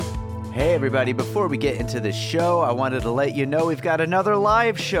Hey everybody, before we get into the show, I wanted to let you know we've got another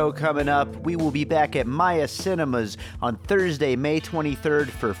live show coming up. We will be back at Maya Cinemas on Thursday, May 23rd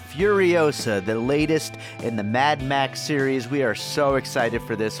for Furiosa, the latest in the Mad Max series. We are so excited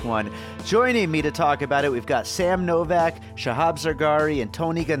for this one. Joining me to talk about it, we've got Sam Novak, Shahab Zargari, and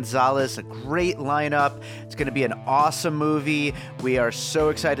Tony Gonzalez. A great lineup. It's going to be an awesome movie. We are so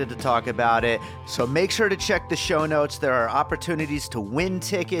excited to talk about it. So make sure to check the show notes. There are opportunities to win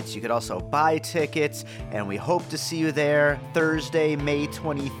tickets. You could also buy tickets, and we hope to see you there Thursday, May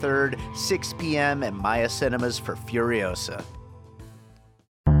 23rd, 6 p.m. at Maya Cinemas for Furiosa.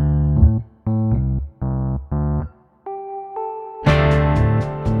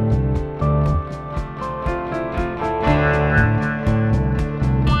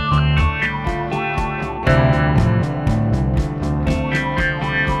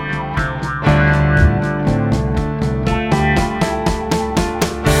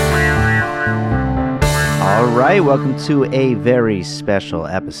 Welcome to a very special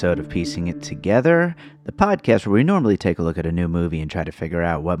episode of Piecing It Together, the podcast where we normally take a look at a new movie and try to figure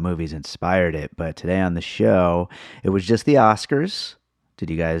out what movies inspired it. But today on the show, it was just the Oscars. Did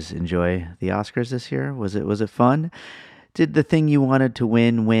you guys enjoy the Oscars this year? Was it fun? Did the thing you wanted to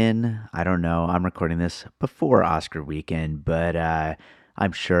win? I don't know. I'm recording this before Oscar weekend, but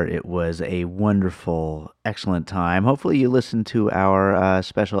I'm sure it was a wonderful, excellent time. Hopefully you listened to our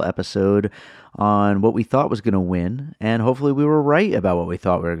special episode on what we thought was going to win, and hopefully we were right about what we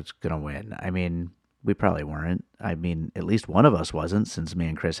thought was going to win. I mean, we probably weren't. I mean, at least one of us wasn't, since me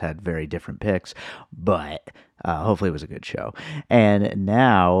and Chris had very different picks, but hopefully it was a good show. And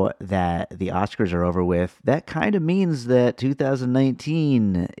now that the Oscars are over with, that kind of means that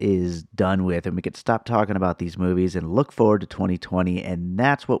 2019 is done with, and we could stop talking about these movies and look forward to 2020, and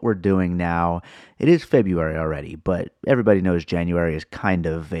that's what we're doing now. It is February already, but everybody knows January is kind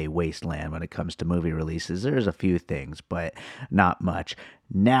of a wasteland when it comes to movie releases. There's a few things, but not much.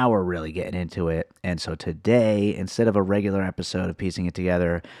 Now we're really getting into it, and so today, instead of a regular episode of Piecing It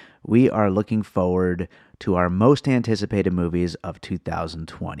Together, we are looking forward to our most anticipated movies of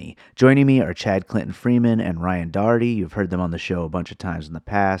 2020. Joining me are Chad Clinton Freeman and Ryan Daugherty. You've heard them on the show a bunch of times in the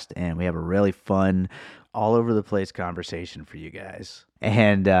past, and we have a really fun, all over the place conversation for you guys.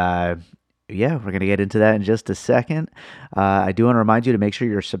 And yeah, we're going to get into that in just a second. I do want to remind you to make sure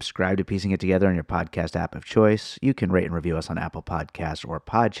you're subscribed to Piecing It Together on your podcast app of choice. You can rate and review us on Apple Podcasts or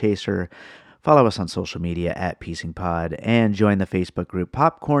Podchaser. Follow us on social media at Piecing Pod, and join the Facebook group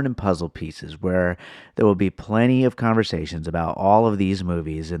Popcorn and Puzzle Pieces, where there will be plenty of conversations about all of these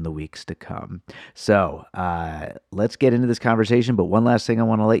movies in the weeks to come. So let's get into this conversation. But one last thing I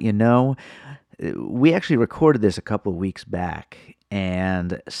want to let you know. We actually recorded this a couple of weeks back,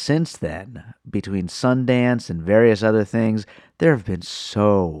 and since then, between Sundance and various other things, there have been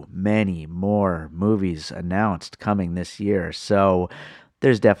so many more movies announced coming this year. So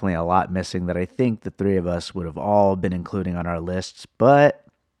there's definitely a lot missing that I think the three of us would have all been including on our lists. But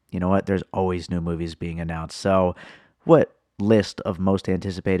you know what? There's always new movies being announced. So what list of most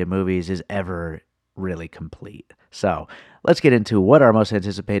anticipated movies is ever really complete? So let's get into what our most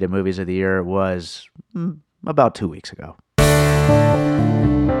anticipated movies of the year was about 2 weeks ago.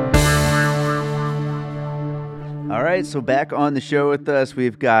 All right, so back on the show with us,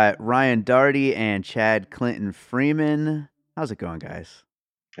 we've got Ryan Daugherty and Chad Clinton Freeman. How's it going, guys?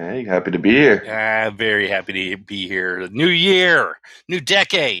 Hey, happy to be here. Very happy to be here. New year, new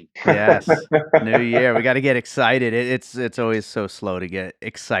decade. Yes, new year. We got to get excited. It's always so slow to get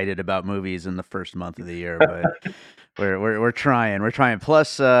excited about movies in the first month of the year, but we're trying. We're trying.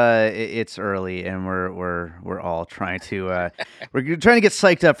 Plus, it's early, and we're all trying to we're trying to get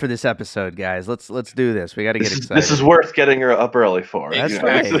psyched up for this episode, guys. Let's do this. We got to get excited. This is worth getting her up early for.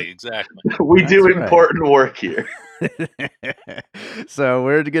 Exactly. We do important work here. So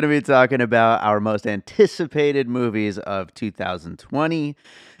we're going to be talking about our most anticipated movies of 2020.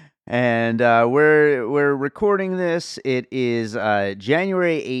 And we're recording this. It is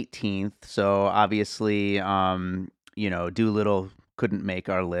January 18th. So obviously, Doolittle couldn't make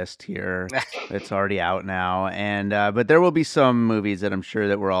our list here. It's already out now. And but there will be some movies that I'm sure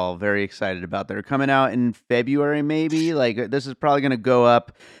that we're all very excited about that are coming out in February, maybe. Like this is probably going to go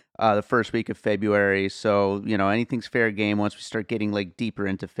up the first week of February. So, anything's fair game once we start getting like deeper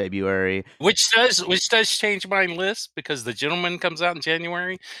into February. Which does change my list, because The Gentleman comes out in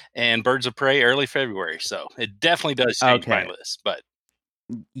January and Birds of Prey early February. So it definitely does change my list. But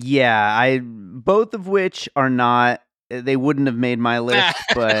yeah, both of which are not, they wouldn't have made my list,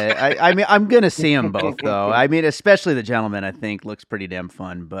 but I mean, I'm going to see them both though. I mean, especially The Gentleman, I think looks pretty damn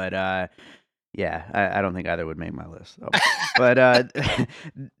fun, but Yeah, I don't think either would make my list, though. But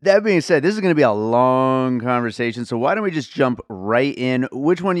that being said, this is going to be a long conversation, so why don't we just jump right in?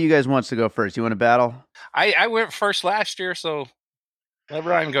 Which one of you guys wants to go first? You want to battle? I went first last year, so let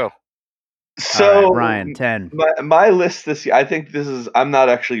Ryan go. So, right, Ryan, 10. My list this year, I think this is, I'm not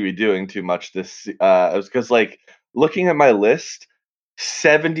actually going to be doing too much this, because, like, looking at my list,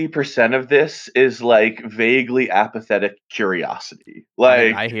 70% of this is, like, vaguely apathetic curiosity.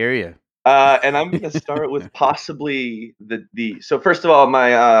 Like, I hear you. and I'm going to start with possibly so first of all,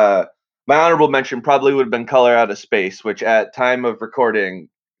 my honorable mention probably would have been Color Out of Space, which at time of recording,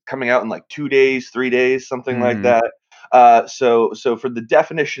 coming out in like 2 days, 3 days, something like that. So for the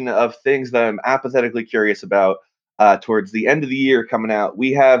definition of things that I'm apathetically curious about, towards the end of the year coming out,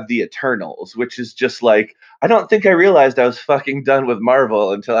 we have The Eternals, which is just like, I don't think I realized I was fucking done with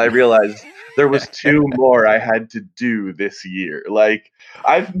Marvel until I realized there was 2 more I had to do this year. Like,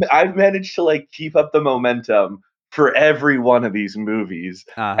 I've managed to like keep up the momentum for every one of these movies,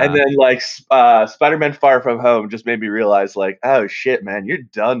 and then like Spider-Man: Far From Home just made me realize, like, oh shit, man, you're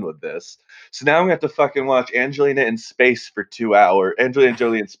done with this. So now I'm gonna have to fucking watch Angelina in space for 2 hours. Angelina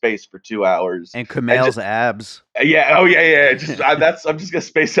Jolie in space for 2 hours. And Kumail's abs. Yeah. Oh yeah. I'm just gonna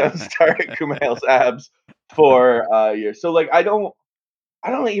space out and start at Kumail's abs for a year. So like I don't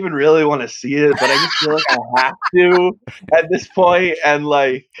even really want to see it, but I just feel like I have to at this point. And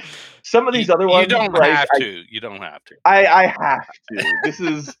like some of these other ones, you don't like, have to. You don't have to. I have to. This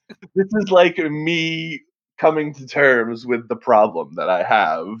is like me coming to terms with the problem that I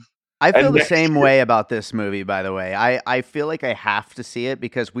have. I feel the same way about this movie, by the way. I feel like I have to see it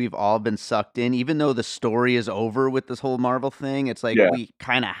because we've all been sucked in. Even though the story is over with this whole Marvel thing, it's like we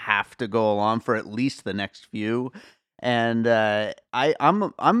kind of have to go along for at least the next few. And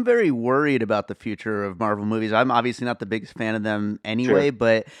I'm very worried about the future of Marvel movies. I'm obviously not the biggest fan of them anyway,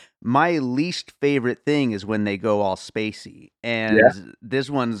 but my least favorite thing is when they go all spacey. And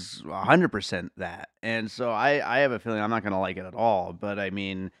this one's 100% that. And so I have a feeling I'm not going to like it at all. But I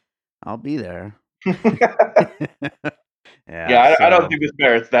mean, I'll be there. I don't think this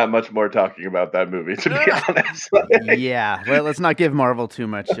merits that much more talking about that movie, to be honest. Yeah, well, let's not give Marvel too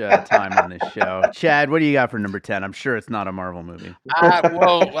much time on this show. Chad, what do you got for number 10? I'm sure it's not a Marvel movie.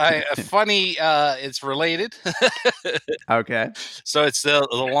 Funny, it's related. Okay. So it's the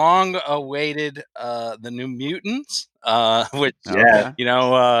long-awaited The New Mutants, which,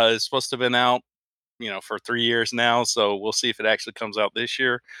 is supposed to have been out, for 3 years now. So we'll see if it actually comes out this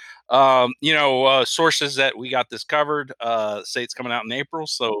year. Sources that we got this covered say it's coming out in April.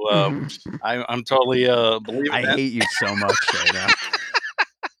 So I'm totally believing I hate you so much right now.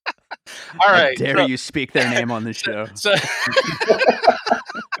 All right. How dare you speak their name on the show?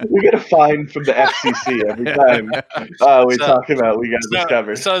 We get a fine from the FCC every time we talk about we got this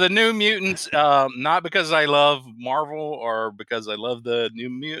covered. So the New Mutants, not because I love Marvel or because I love the New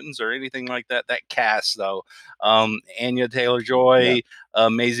Mutants or anything like that. That cast, though, Anya Taylor-Joy,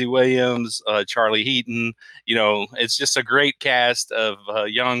 Maisie Williams, Charlie Heaton. It's just a great cast of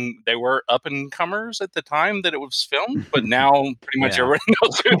young. They were up and comers at the time that it was filmed, but now pretty much everybody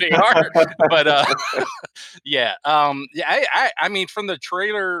knows who they are. But I mean, from the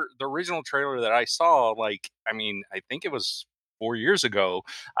trailer, the original trailer that I saw, I think it was 4 years ago,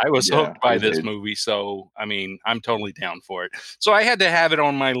 I was hooked by this movie. So, I mean, I'm totally down for it. So I had to have it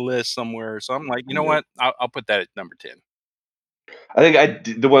on my list somewhere. So I'm like, you know what? I'll put that at number 10. I think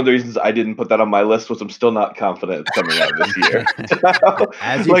one of the reasons I didn't put that on my list was I'm still not confident it's coming out this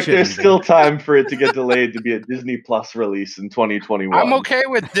year. There's still time for it to get delayed to be a Disney Plus release in 2021. I'm okay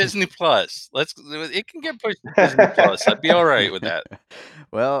with Disney Plus. It can get pushed to Disney Plus. I'd be all right with that.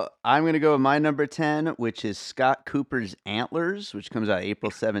 Well, I'm going to go with my number 10, which is Scott Cooper's Antlers, which comes out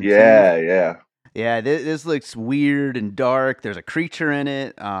April 17th. Yeah. Yeah, this looks weird and dark. There's a creature in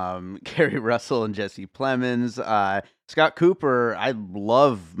it. Kerry Russell and Jesse Plemons. Scott Cooper, I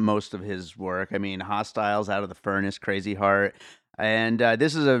love most of his work. I mean, Hostiles, Out of the Furnace, Crazy Heart. And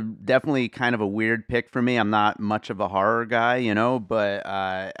this is definitely kind of a weird pick for me. I'm not much of a horror guy, but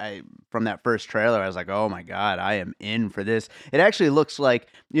from that first trailer, I was like, oh my God, I am in for this. It actually looks like,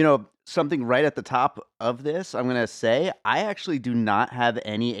 something right at the top of this. I'm going to say, I actually do not have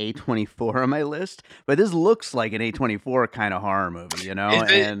any A24 on my list, but this looks like an A24 kind of horror movie,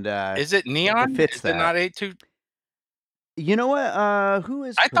 Is it Neon? It fits is that. It not A2? You know what? Who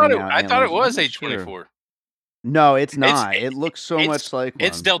is? I thought it was A24. Sure. No, it's not. It looks so much like one.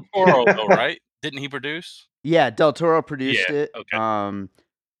 It's Del Toro, though, right? Didn't he produce? Yeah, Del Toro produced it. Okay.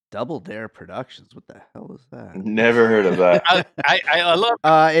 Double Dare Productions. What the hell is that? Never heard of that. I love.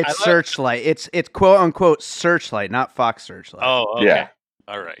 It's Searchlight. It's quote unquote Searchlight, not Fox Searchlight. Oh, okay. Yeah.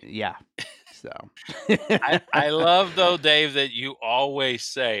 All right. Yeah. So I love though, Dave, that you always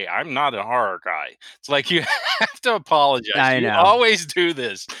say I'm not a horror guy. It's like you have to apologize. I You know. always do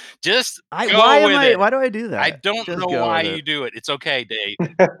this. Just why go with it. why do I do that? I don't Just know go why with you do it. It's okay, Dave.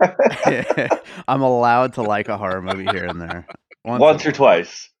 it. I'm allowed to like a horror movie here and there. Once or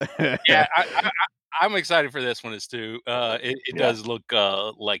twice. Yeah, I'm excited for this one as too. It Yeah. does look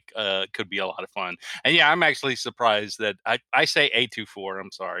like could be a lot of fun. And yeah, I'm actually surprised that I say A24.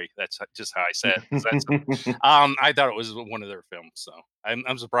 I'm sorry, that's just how I said it. 'Cause that's, I thought it was one of their films, so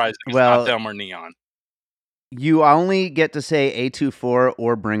I'm surprised it's Well, not them or Neon. You only get to say A24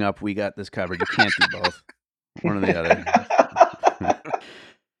 or bring up We Got This Covered. You can't do both. One or the other.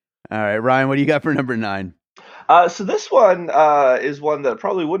 All right, Ryan, what do you got for number 9? So this one is one that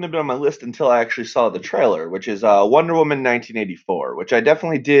probably wouldn't have been on my list until I actually saw the trailer, which is Wonder Woman 1984, which I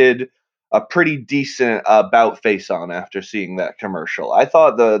definitely did a pretty decent about face on after seeing that commercial. I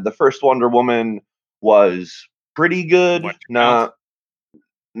thought the first Wonder Woman was pretty good, What's your mouth?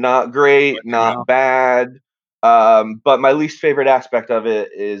 not great, What's your not mouth? bad. But my least favorite aspect of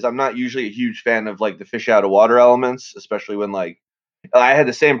it is I'm not usually a huge fan of like the fish out of water elements, especially when like I had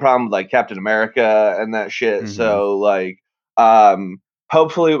the same problem with like Captain America and that shit. So like,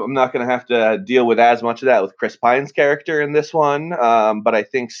 hopefully I'm not gonna have to deal with as much of that with Chris Pine's character in this one. But I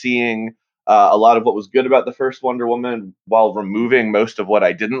think seeing a lot of what was good about the first Wonder Woman while removing most of what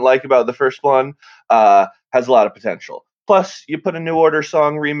I didn't like about the first one has a lot of potential. Plus, you put a New Order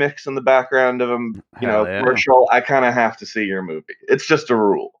song remix in the background of a Hell yeah. commercial. I kind of have to see your movie. It's just a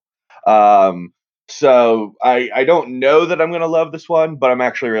rule. So I don't know that I'm going to love this one, but I'm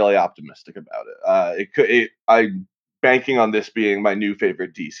actually really optimistic about it. I'm banking on this being my new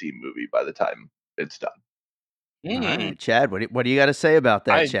favorite DC movie by the time it's done. All right, Chad, what do you got to say about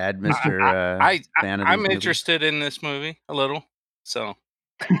that, Chad, Mr. fan of these I'm movies? interested in this movie a little. So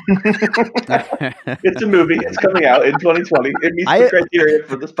It's a movie. It's coming out in 2020. It meets the criteria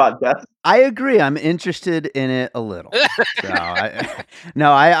for this podcast. I agree. I'm interested in it a little. So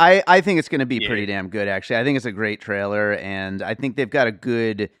I think it's going to be pretty damn good. Actually, I think it's a great trailer, and I think they've got a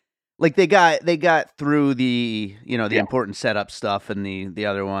good. Like they got through the the important setup stuff and the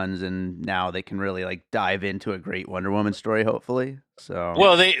other ones, and now they can really like dive into a great Wonder Woman story. Hopefully, so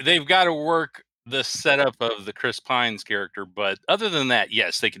well they've got to work the setup of the Chris Pine's character, but other than that,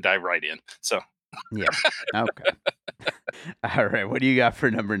 yes, they can dive right in. So yeah, okay. All right, what do you got for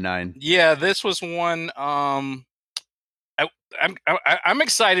number 9? Yeah, this was one. I'm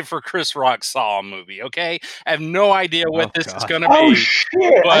excited for Chris Rock's Saw movie. Okay, I have no idea what this is going to be. Oh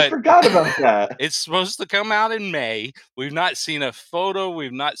shit! I forgot about that. It's supposed to come out in May. We've not seen a photo.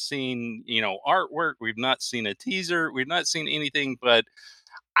 We've not seen artwork. We've not seen a teaser. We've not seen anything. But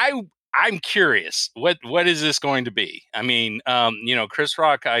I'm curious. What is this going to be? I mean, Chris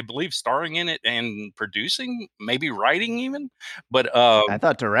Rock, I believe, starring in it and producing, maybe writing even. But I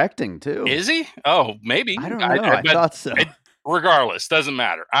thought directing too. Is he? Oh, maybe. I don't know. I thought so. Regardless, doesn't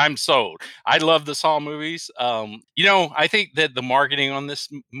matter. I'm sold. I love the Saw movies. I think that the marketing on this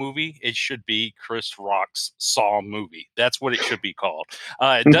movie, it should be Chris Rock's Saw movie. That's what it should be called.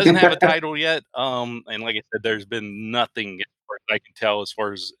 It doesn't have a title yet. And like I said, there's been nothing I can tell as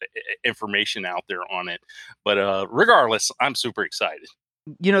far as information out there on it. But regardless, I'm super excited.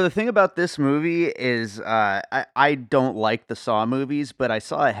 The thing about this movie is I don't like the Saw movies, but I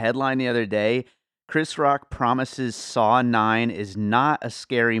saw a headline the other day. Chris Rock promises Saw 9 is not a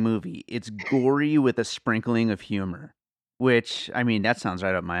scary movie. It's gory with a sprinkling of humor, which, I mean, that sounds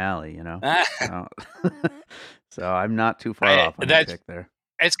right up my alley, So I'm not too far off on that pick there.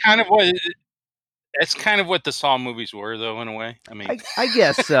 It's kind of what the Saw movies were, though, in a way. I mean, I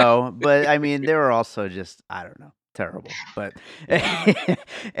guess so, but I mean, they were also just, I don't know, terrible. But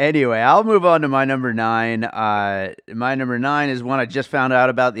anyway, I'll move on to my number 9. My number 9 is one I just found out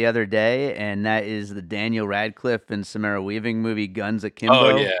about the other day, and that is the Daniel Radcliffe and Samara Weaving movie Guns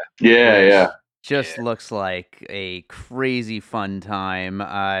Akimbo. Oh yeah. Just looks like a crazy fun time.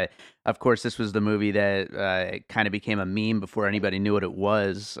 Of course, this was the movie that kind of became a meme before anybody knew what it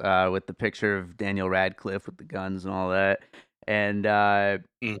was, with the picture of Daniel Radcliffe with the guns and all that. And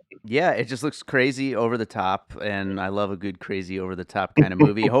it just looks crazy, over the top, and I love a good crazy over the top kind of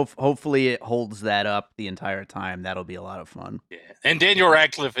movie. Hopefully it holds that up the entire time. That'll be a lot of fun. Yeah. And Daniel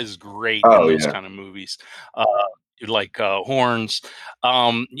Radcliffe is great in those kind of movies. Like Horns.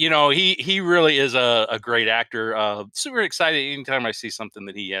 He really is a great actor. Super excited anytime I see something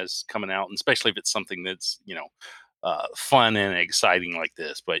that he has coming out, and especially if it's something that's fun and exciting like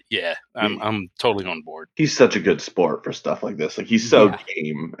this. But yeah, I'm totally on board. He's such a good sport for stuff like this. Like he's so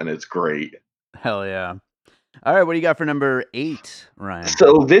game, and it's great. Hell yeah. All right, what do you got for number 8, Ryan?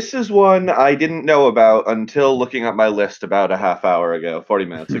 So this is one I didn't know about until looking at my list about a half hour ago, 40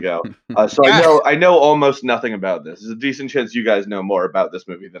 minutes ago. So I know almost nothing about this. There's a decent chance you guys know more about this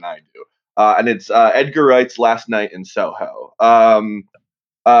movie than I do. And it's Edgar Wright's Last Night in Soho.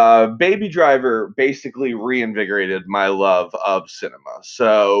 Baby Driver basically reinvigorated my love of cinema.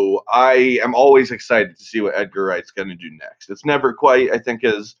 So I am always excited to see what Edgar Wright's going to do next. It's never quite, I think,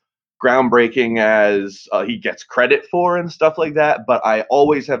 as groundbreaking as he gets credit for and stuff like that, but I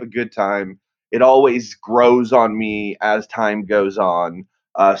always have a good time. It always grows on me as time goes on.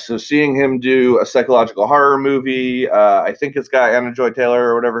 So seeing him do a psychological horror movie, I think it's got Anna Joy Taylor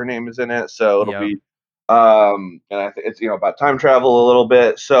or whatever her name is in it, so it'll be and I think it's about time travel a little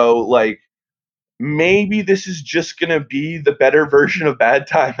bit. So like maybe this is just gonna be the better version of Bad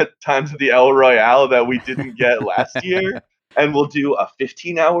Time at Times at the El Royale that we didn't get last year, and we'll do a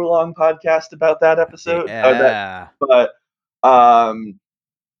 15-hour long podcast about that episode. Yeah. But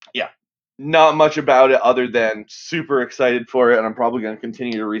yeah, not much about it other than super excited for it, and I'm probably going to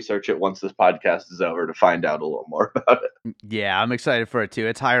continue to research it once this podcast is over to find out a little more about it. Yeah, I'm excited for it too.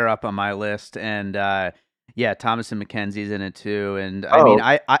 It's higher up on my list, and yeah, Thomasin McKenzie's in it too. And I mean,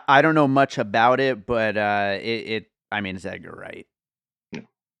 I don't know much about it, but I mean, it's Edgar Wright.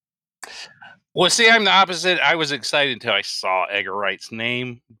 Well, see, I'm the opposite. I was excited until I saw Edgar Wright's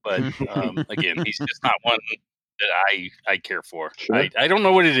name, but again, he's just not one that I care for. Sure. I don't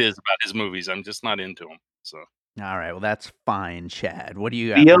know what it is about his movies. I'm just not into them. So, all right, well, that's fine, Chad. What do you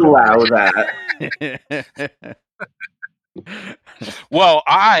got? We allow that. Well,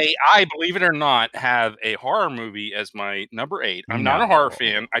 I believe it or not have a horror movie as my number 8. I'm not a horror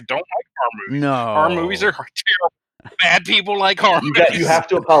fan. I don't like horror movies. No, horror movies are terrible. Bad people like horror movies. You have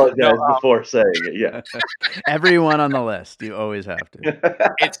to apologize before saying it. Yeah, everyone on the list. You always have to.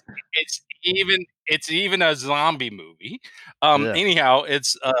 It's even a zombie movie. Anyhow,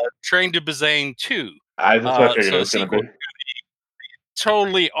 it's Train to Busan 2. I was figured it was going to be.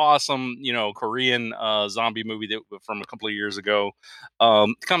 Totally awesome, Korean zombie movie from a couple of years ago.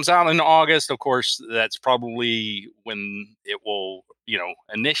 It comes out in August. Of course, that's probably when it will,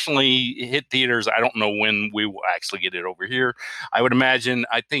 initially hit theaters. I don't know when we will actually get it over here. I would imagine,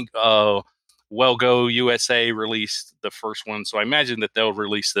 I think Well Go USA released the first one, so I imagine that they'll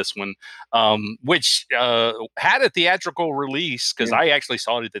release this one, which had a theatrical release because I actually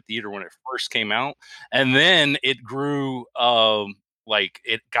saw it at the theater when it first came out, and then it grew. Like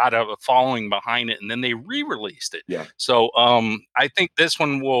it got a following behind it, and then they re-released it. Yeah. So I think this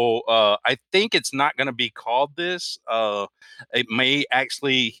one will. I think it's not going to be called this. It may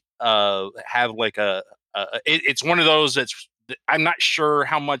actually have like it's one of those that's. I'm not sure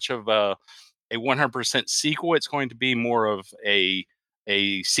how much of a 100% sequel. It's going to be more of a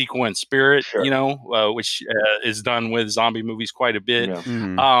sequel in spirit, sure. Which is done with zombie movies quite a bit. Yeah.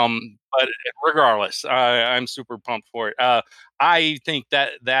 Mm-hmm. But regardless, I'm super pumped for it. I think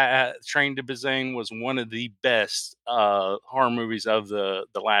that Train to Busan was one of the best horror movies of the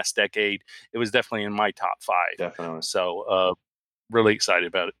last decade. It was definitely in my top 5. Definitely. So really excited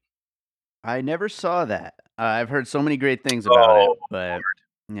about it. I never saw that. I've heard so many great things about it, but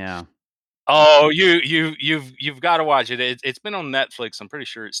yeah. Oh, you've got to watch it. It's been on Netflix. I'm pretty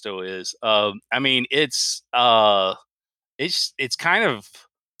sure it still is. I mean, it's kind of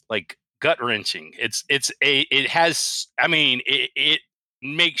like gut wrenching. It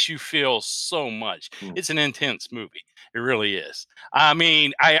makes you feel so much. It's an intense movie. It really is. I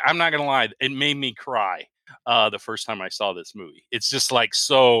mean, I'm not gonna lie. It made me cry the first time I saw this movie. It's just like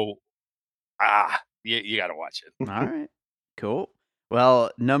so. You got to watch it. All right, cool.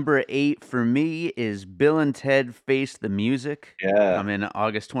 Well, number 8 for me is Bill and Ted Face the Music. Yeah. Coming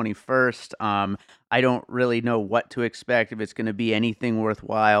August 21st. I don't really know what to expect, if it's going to be anything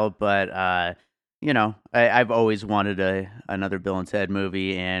worthwhile, but I've always wanted another Bill and Ted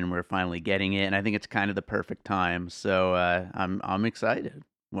movie, and we're finally getting it, and I think it's kind of the perfect time. So I'm excited.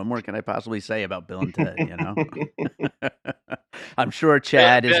 What more can I possibly say about Bill and Ted? I'm sure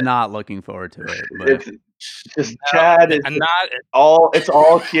Chad is not looking forward to it. But Chad is not all. It's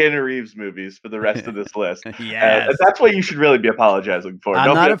all Keanu Reeves movies for the rest of this list. Yes, that's what you should really be apologizing for.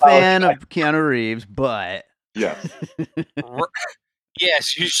 I'm not a fan of Keanu Reeves, but yes.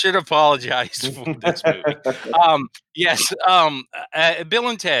 Yes, you should apologize for this movie. Yes, Bill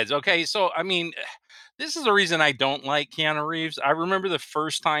and Ted's. Okay, so I mean, this is the reason I don't like Keanu Reeves. I remember the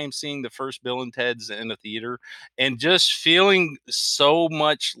first time seeing the first Bill and Ted's in the theater and just feeling so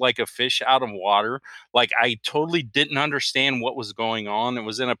much like a fish out of water. Like I totally didn't understand what was going on. It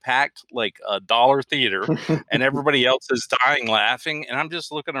was in a packed like $1 theater and everybody else is dying laughing. And I'm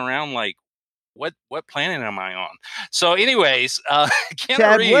just looking around like, what planet am I on? So, anyways, Keanu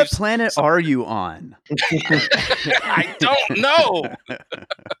Chad, Reeves. what planet are you on? I don't know.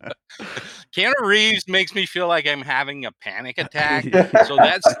 Keanu Reeves makes me feel like I'm having a panic attack. So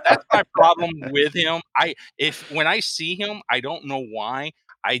that's my problem with him. When I see him, I don't know why.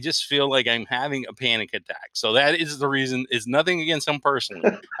 I just feel like I'm having a panic attack. So that is the reason. It's nothing against him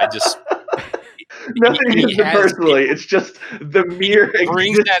personally. I just Nothing against him personally. It's just the mere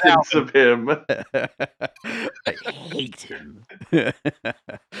brings that out. existence of him. I hate him. All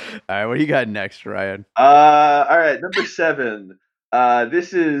right, what do you got next, Ryan? All right, number 7.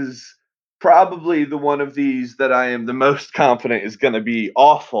 This is probably the one of these that I am the most confident is going to be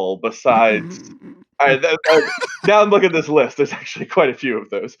awful. Besides, all right, now I'm looking at this list. There's actually quite a few of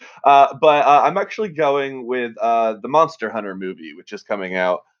those. But I'm actually going with the Monster Hunter movie, which is coming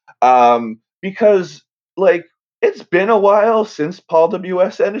out. Because like it's been a while since Paul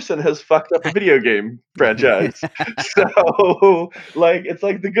W.S. Anderson has fucked up a video game franchise. So like it's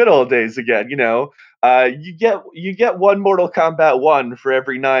like the good old days again, you know. You get one Mortal Kombat 1 for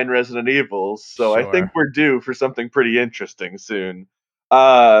every 9 Resident Evils, so I think Sure. we're due for something pretty interesting soon.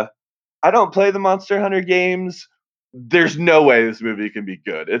 I don't play the Monster Hunter games. There's no way this movie can be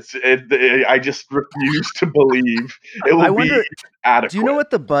good. I just refuse to believe it will be adequate. Do you know what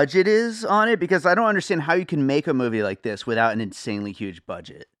the budget is on it? Because I don't understand how you can make a movie like this without an insanely huge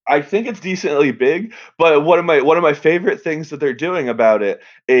budget. I think it's decently big, but one of my favorite things that they're doing about it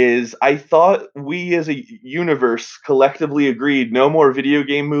is I thought we as a universe collectively agreed no more video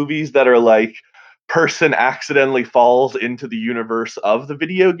game movies that are like person accidentally falls into the universe of the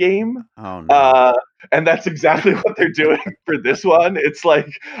video game. Oh no. And that's exactly what they're doing for this one. It's like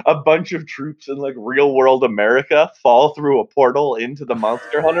a bunch of troops in like real world America fall through a portal into the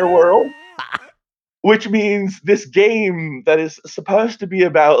Monster Hunter world. Which means this game that is supposed to be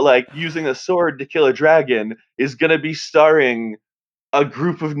about like using a sword to kill a dragon is going to be starring a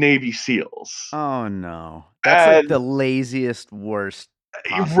group of Navy SEALs. Oh no. That's like the laziest, worst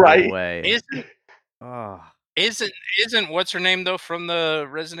possible way. Isn't what's her name though from the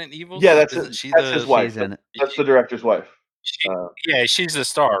Resident Evil? Yeah, that's his wife. That's the director's wife. She's the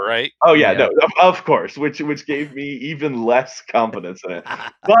star, right? Oh yeah, no, of course, which gave me even less confidence in it.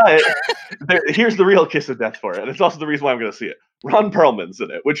 But here's the real kiss of death for it, and it's also the reason why I'm going to see it. Ron Perlman's in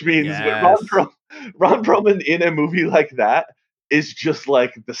it, which means Ron Perlman in a movie like that is just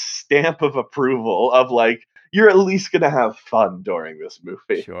like the stamp of approval of like you're at least going to have fun during this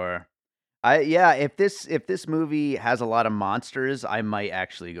movie. Sure. If this movie has a lot of monsters, I might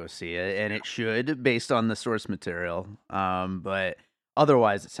actually go see it, and it should based on the source material. But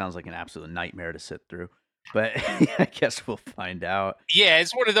otherwise, it sounds like an absolute nightmare to sit through. But I guess we'll find out. Yeah,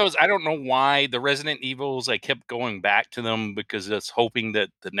 it's one of those. I don't know why the Resident Evils. I kept going back to them because it's hoping that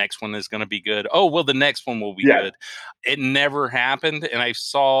the next one is going to be good. Oh well, the next one will be good. It never happened, and I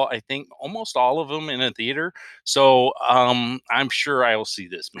saw I think almost all of them in a theater. So I'm sure I will see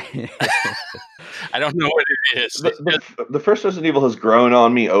this movie. I don't know what it is. The first Resident Evil has grown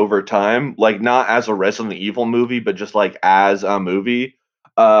on me over time, like not as a Resident Evil movie, but just like as a movie.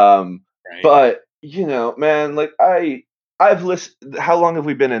 But you know, man, like I've listened. How long have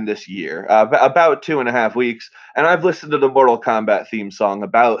we been in this year? About 2.5 weeks, and I've listened to the Mortal Kombat theme song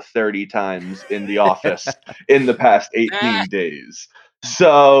about 30 times in the office in the past 18 days.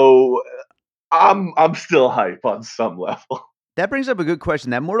 So I'm still hype on some level. That brings up a good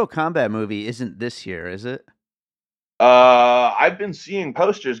question. That Mortal Kombat movie isn't this year, is it? I've been seeing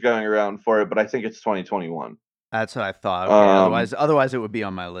posters going around for it, but I think it's 2021. That's what I thought. Okay, otherwise it would be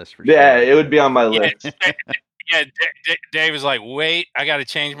on my list for sure. Yeah, it would be on my list. Yeah, Dave was like, "Wait, I got to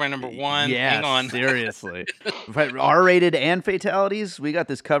change my number 1. Hang on, seriously." R-rated and fatalities, we got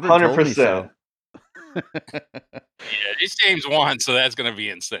this covered. 100%. It's James Wan, so that's going to be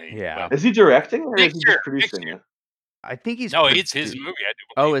insane. Yeah, is he directing or is he just producing it? I think he's. No, it's his movie. I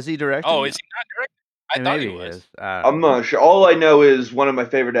do believe. Oh, is he directing? Oh, is he not directing? I thought he was. I'm not sure. All I know is one of my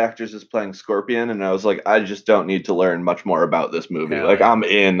favorite actors is playing Scorpion, and I was like, I just don't need to learn much more about this movie. I'm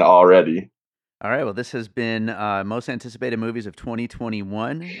in already. All right. Well, this has been most anticipated movies of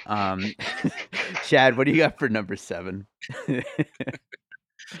 2021. Chad, what do you got for number 7?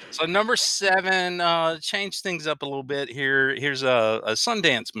 So number 7, change things up a little bit here. Here's a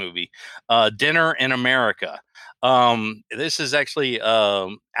Sundance movie, Dinner in America. This is actually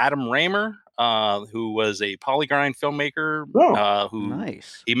Adam Raymer, who was a Polygrind filmmaker.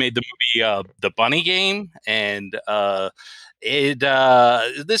 He made the movie The Bunny Game, and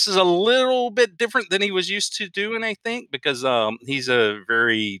This is a little bit different than he was used to doing, I think, because he's a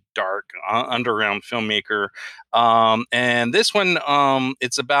very dark underground filmmaker. And this one,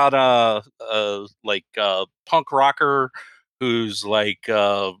 it's about a punk rocker who's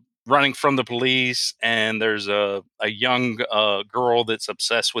running from the police, and there's a young girl that's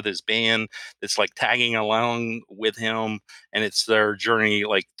obsessed with his band that's like tagging along with him, and it's their journey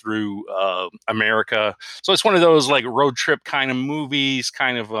like through America. So it's one of those like road trip kind of movies,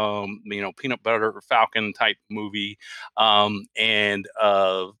 kind of peanut butter falcon type movie. And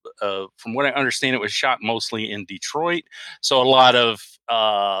From what I understand, it was shot mostly in Detroit, so a lot of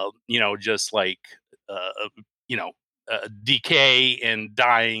just like uh, you know decay and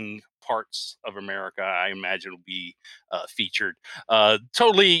dying parts of America, I imagine, will be featured.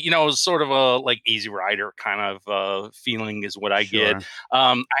 Totally, sort of a like Easy Rider kind of feeling is what I get. Sure.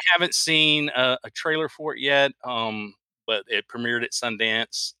 I haven't seen a trailer for it yet, but it premiered at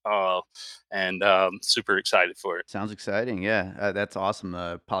Sundance, and super excited for it. Sounds exciting. Yeah, that's awesome.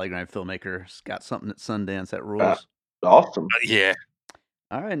 Polygram filmmaker's got something at Sundance that Uh, rules. awesome. Yeah.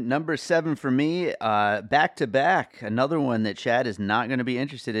 All right, number 7 for me, back to back. Another one that Chad is not going to be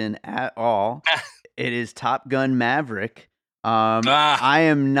interested in at all. It is Top Gun Maverick. I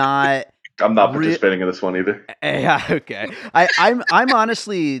am not. I'm not participating in this one either. Yeah, okay. I'm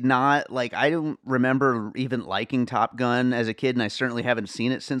honestly not like, I don't remember even liking Top Gun as a kid, and I certainly haven't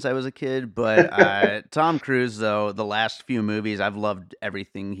seen it since I was a kid. But Tom Cruise, though, the last few movies, I've loved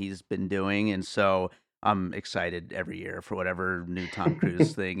everything he's been doing, and so I'm excited every year for whatever new Tom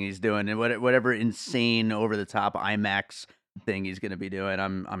Cruise thing he's doing, and whatever insane over the top IMAX thing he's going to be doing.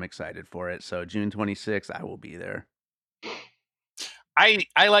 I'm excited for it. So June 26th, I will be there.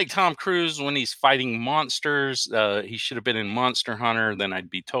 I like Tom Cruise when he's fighting monsters. He should have been in Monster Hunter. Then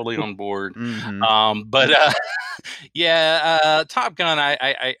I'd be totally on board. Yeah, Top Gun.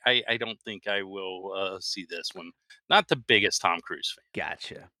 I don't think I will see this one. Not the biggest Tom Cruise fan.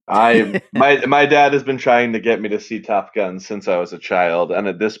 Gotcha. My dad has been trying to get me to see Top Gun since I was a child, and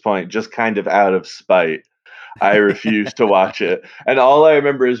at this point, just kind of out of spite, I refuse to watch it. And all I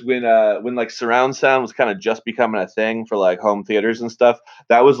remember is when like surround sound was kind of just becoming a thing for like home theaters and stuff.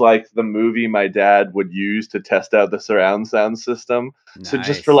 That was like the movie my dad would use to test out the surround sound system. So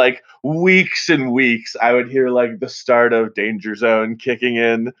just for like weeks and weeks, I would hear like the start of Danger Zone kicking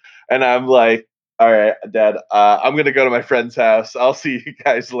in, and I'm like, all right, Dad, I'm gonna go to my friend's house. I'll see you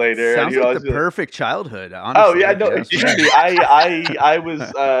guys later. Sounds and like the perfect childhood, honestly. Oh yeah, no, truly,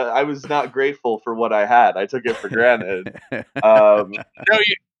 I was not grateful for what I had. I took it for granted. No,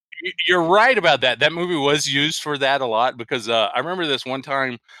 you're right about that. That movie was used for that a lot, because I remember this one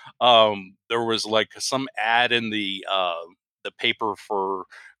time. There was like some ad in the paper for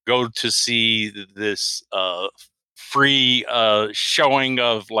go to see this free showing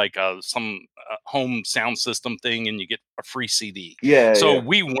of like some home sound system thing, and you get a free CD. Yeah. So yeah.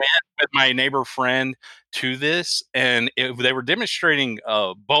 we went with my neighbor friend to this, and they were demonstrating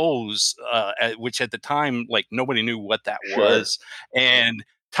Bose, which at the time, like, nobody knew what that Sure. was, and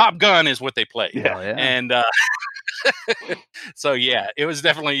Top Gun is what they played. Yeah. And so yeah, it was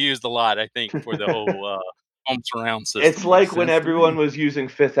definitely used a lot, I think, for the whole home surround system. It's like when everyone was using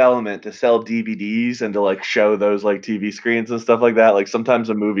Fifth Element to sell DVDs and to like show those like TV screens and stuff like that. Like sometimes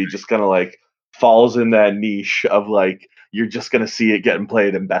a movie just kind of like falls in that niche of like you're just gonna see it getting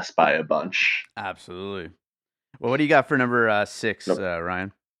played in Best Buy a bunch. Absolutely. Well, what do you got for number 6,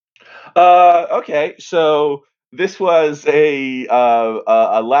 Ryan? Okay, so this was a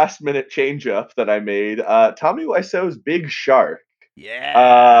last minute change up that I made. Tommy Wiseau's Big Shark.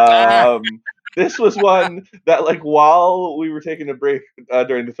 Yeah. This was one that, like, while we were taking a break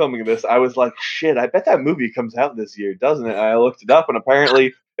during the filming of this, I was like, shit, I bet that movie comes out this year, doesn't it? And I looked it up, and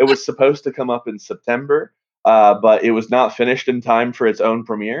apparently it was supposed to come up in September, but it was not finished in time for its own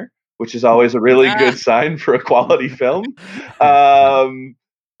premiere, which is always a really good sign for a quality film. I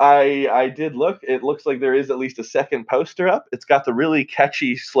did look. It looks like there is at least a second poster up. It's got the really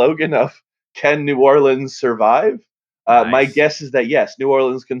catchy slogan of "Can New Orleans survive?" My guess is that yes, New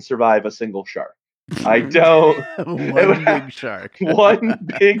Orleans can survive a single shark. I don't. One big shark. One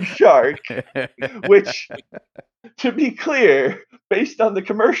big shark, which, to be clear, based on the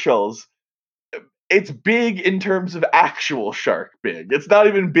commercials, it's big in terms of actual shark big. It's not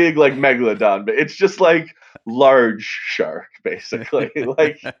even big like Megalodon, but it's just like large shark, basically.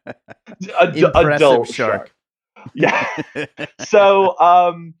 Like adult shark. Yeah. So,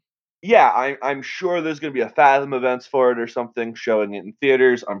 yeah, I'm sure there's going to be a Fathom Events for it or something showing it in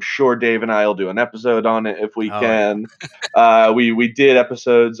theaters. I'm sure Dave and I will do an episode on it if we can. We did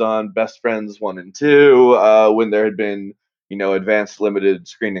episodes on Best Friends 1 and 2 when there had been, advanced limited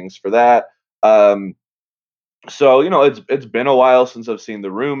screenings for that. So it's been a while since I've seen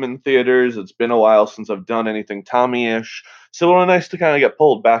The Room in theaters. It's been a while since I've done anything Tommy-ish. So it's nice to kind of get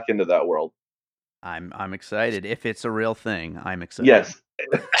pulled back into that world. I'm excited. If it's a real thing, I'm excited. Yes.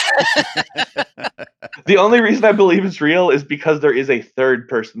 The only reason I believe it's real is because there is a third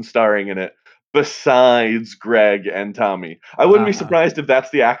person starring in it besides Greg and Tommy. I wouldn't be surprised if that's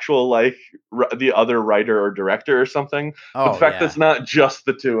the actual the other writer or director or something. But the fact that it's not just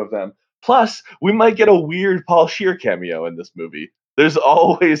the two of them. Plus, we might get a weird Paul Scheer cameo in this movie. There's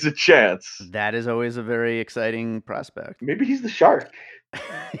always a chance. That is always a very exciting prospect. Maybe he's the shark.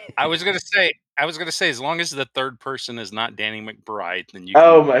 I was gonna say, as long as the third person is not Danny McBride, then you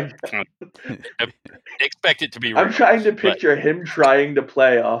can expect it to be real. I'm trying to picture him trying to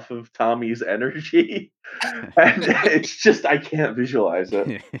play off of Tommy's energy, and it's just I can't visualize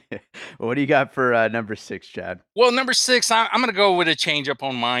it. Well, what do you got for number 6, Chad? Well, number 6, I'm going to go with a change up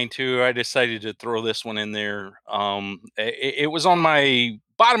on mine too. I decided to throw this one in there. It was on my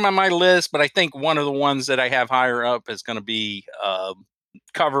bottom of my list, but I think one of the ones that I have higher up is going to be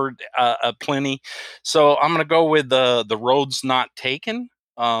covered plenty. So I'm going to go with the Road's Not Taken,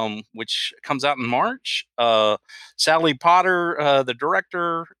 which comes out in March. Sally Potter, the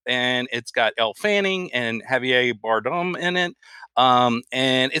director, and it's got Elle Fanning and Javier Bardem in it.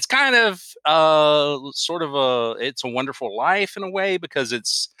 And it's kind of sort of It's a Wonderful Life in a way, because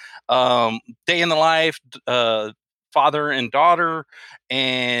it's day in the life, father and daughter,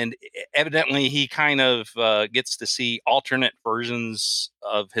 and evidently he kind of gets to see alternate versions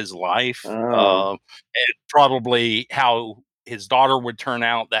of his life, and probably how his daughter would turn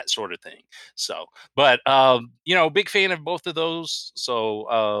out, that sort of thing. So, but big fan of both of those.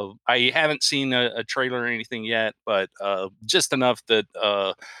 So I haven't seen a trailer or anything yet, but just enough that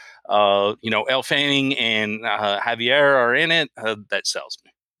Elle Fanning and Javier are in it. That sells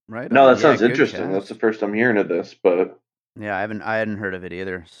me. Right. No, that sounds interesting. Cast. That's the first I'm hearing of this, but yeah, I hadn't heard of it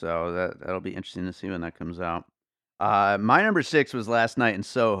either. So that'll be interesting to see when that comes out. My number 6 was Last Night in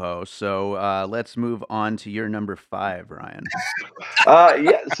Soho. So let's move on to your number 5, Ryan.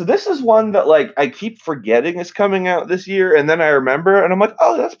 Yeah. So this is one that I keep forgetting is coming out this year, and then I remember, and I'm like,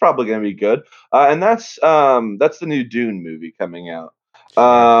 oh, that's probably gonna be good. And that's the new Dune movie coming out.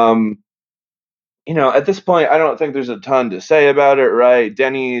 Sure. At this point, I don't think there's a ton to say about it, right?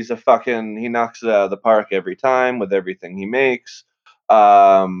 Denny's he knocks it out of the park every time with everything he makes.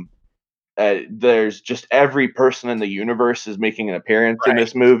 There's just every person in the universe is making an appearance in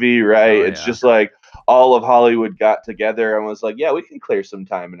this movie, right? It's just like all of Hollywood got together and was like, yeah, we can clear some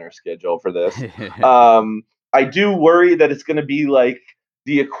time in our schedule for this. I do worry that it's going to be like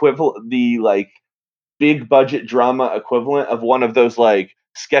the equivalent, big budget drama equivalent of one of those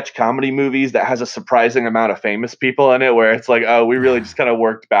sketch comedy movies that has a surprising amount of famous people in it, where it's like, oh, we really just kind of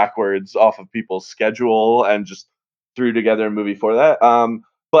worked backwards off of people's schedule and just threw together a movie for that.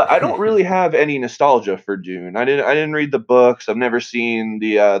 But I don't really have any nostalgia for Dune. I didn't read the books. I've never seen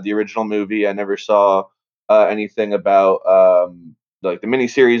the original movie. I never saw anything about the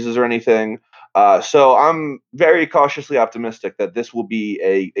miniseries or anything. So I'm very cautiously optimistic that this will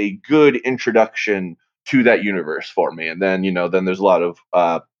be a good introduction to that universe for me, and then then there's a lot of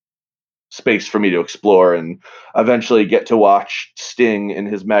space for me to explore and eventually get to watch Sting in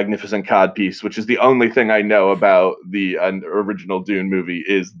his magnificent codpiece, which is the only thing I know about the original Dune movie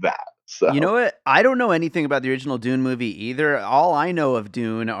is that. So. You know what? I don't know anything about the original Dune movie either. All I know of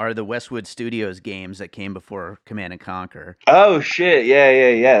Dune are the Westwood Studios games that came before Command and Conquer. Oh shit!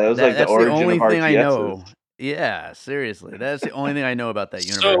 Yeah. That was the origin only of RTSs. Thing I know. Yeah, seriously, that's the only thing I know about that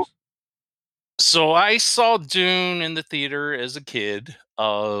universe. So I saw Dune in the theater as a kid,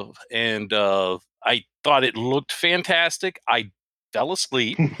 and I thought it looked fantastic. I fell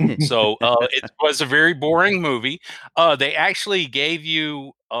asleep, so it was a very boring movie. They actually gave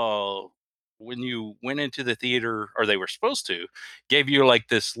you, when you went into the theater, or they were supposed to, gave you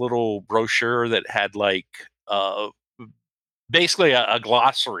this little brochure that had basically a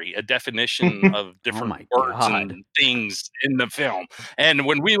glossary, a definition of different words and things in the film. And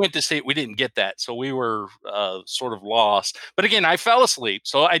when we went to see it, we didn't get that. So we were sort of lost. But again, I fell asleep.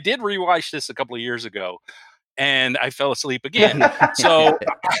 So I did rewatch this a couple of years ago, and I fell asleep again. So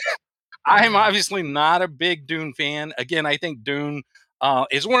I'm obviously not a big Dune fan. Again, I think Dune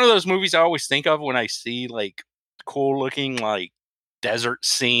is one of those movies I always think of when I see cool looking desert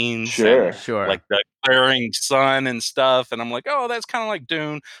scenes, sure, like the glaring sun and stuff, and I'm like, oh, that's kind of like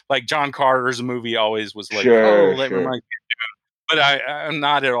Dune. Like John Carter's movie always was like, that reminds me of Dune. But I'm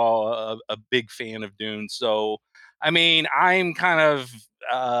not at all a big fan of Dune. So I mean, I'm kind of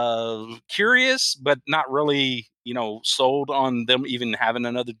curious, but not really, sold on them even having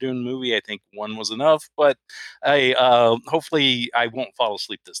another Dune movie. I think one was enough, but hopefully I won't fall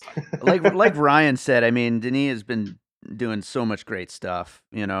asleep this time. Like Ryan said, I mean, Denis has been doing so much great stuff,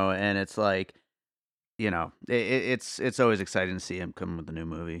 and it's like, it's always exciting to see him come with a new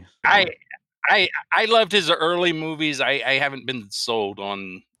movie. So. I loved his early movies. I haven't been sold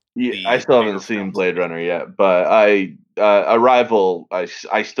on. Yeah, I still haven't seen Blade Runner yet, but Arrival,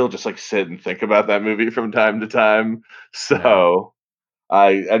 I still just like sit and think about that movie from time to time. So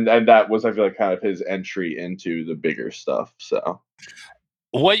and that was, I feel like, kind of his entry into the bigger stuff. So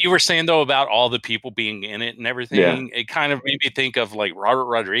what you were saying though about all the people being in it and everything, it kind of made me think of like Robert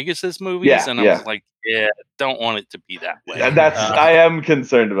Rodriguez's movies, and I was like, don't want it to be that way. I am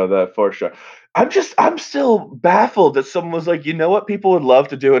concerned about that for sure. I'm still baffled that someone was like, you know what people would love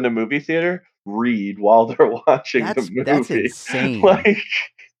to do in a movie theater? Read while they're watching the movie. That's insane. Like,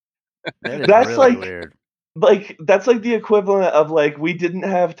 that's really like weird. Like, that's like the equivalent of like, we didn't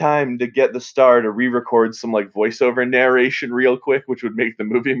have time to get the star to re-record some like voiceover narration real quick, which would make the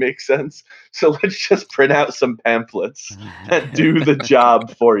movie make sense. So let's just print out some pamphlets that do the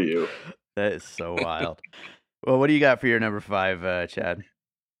job for you. That is so wild. Well, what do you got for your number 5, Chad?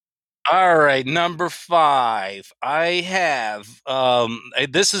 All right, number 5. I have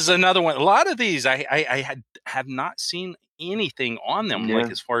this is another one. A lot of these I have not seen anything on them,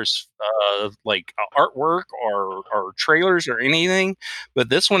 like as far as like artwork or trailers or anything. But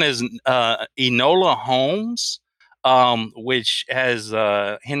this one is Enola Holmes, which has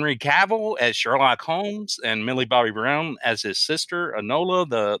Henry Cavill as Sherlock Holmes and Millie Bobby Brown as his sister Enola,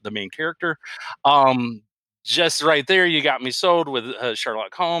 the main character. Just right there, you got me sold with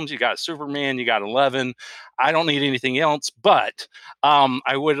Sherlock Holmes. You got Superman. You got 11. I don't need anything else, but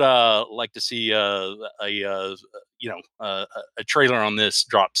I would like to see a trailer on this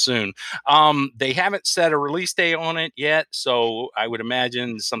drop soon. They haven't set a release date on it yet, so I would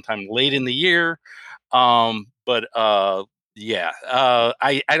imagine sometime late in the year. I don't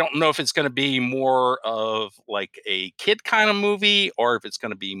know if it's going to be more of like a kid kind of movie or if it's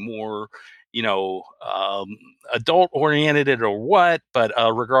going to be more adult oriented or what, but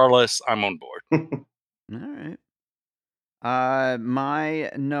regardless, I'm on board. All right.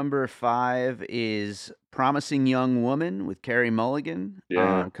 My number 5 is Promising Young Woman with Carey Mulligan.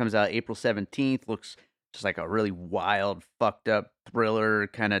 Comes out April 17th. Looks just like a really wild, fucked up thriller,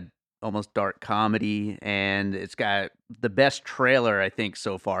 kind of almost dark comedy, and it's got the best trailer I think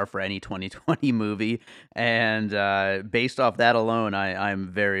so far for any 2020 movie. And based off that alone, I'm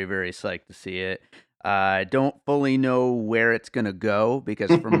very, very psyched to see it. I don't fully know where it's gonna go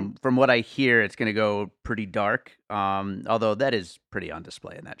because from what I hear, it's gonna go pretty dark. Although that is pretty on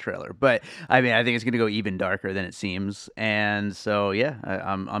display in that trailer. But I mean, I think it's gonna go even darker than it seems. And so yeah,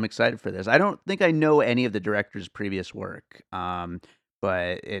 I'm excited for this. I don't think I know any of the director's previous work.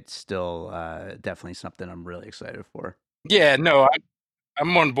 But it's still definitely something I'm really excited for. Yeah, no,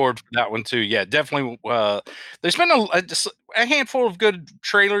 I'm on board for that one too. Yeah, definitely. There's been a handful of good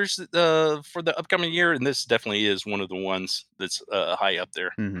trailers for the upcoming year, and this definitely is one of the ones that's high up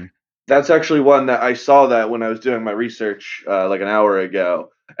there. Mm-hmm. That's actually one that I saw that when I was doing my research like an hour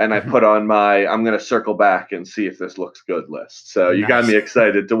ago, and I put on my I'm going to circle back and see if this looks good list. So you got me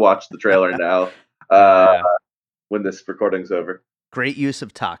excited to watch the trailer now when this recording's over. Great use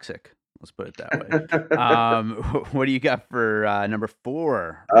of toxic. Let's put it that way. What do you got for number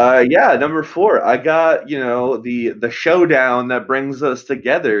 4? Number 4. I got the showdown that brings us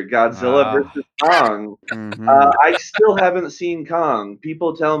together: Godzilla versus Kong. Mm-hmm. I still haven't seen Kong.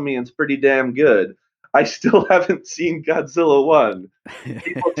 People tell me it's pretty damn good. I still haven't seen Godzilla 1.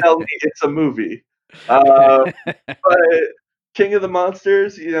 People tell me it's a movie. But King of the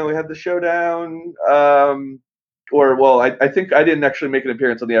Monsters, we had the showdown. I think I didn't actually make an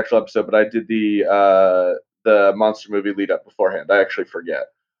appearance on the actual episode, but I did the monster movie lead up beforehand. I actually forget.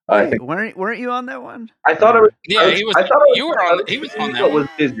 Wait, weren't you on that one? I thought I was. Yeah, he was. You were on. He was on that one. Was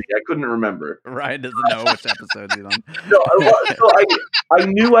busy. I couldn't remember. Ryan doesn't know which episode he's on. No, I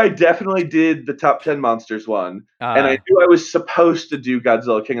knew I definitely did the top 10 monsters one, and I knew I was supposed to do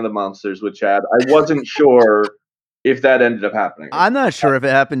Godzilla King of the Monsters with Chad. I wasn't sure if that ended up happening. I'm not sure if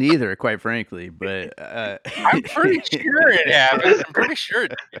it happened either, quite frankly, but I'm pretty sure it happened. I'm pretty sure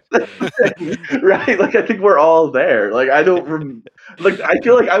right? Like, I think we're all there. Like, I don't I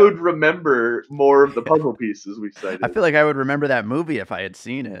feel like I would remember more of the puzzle pieces we cited. I feel like I would remember that movie if I had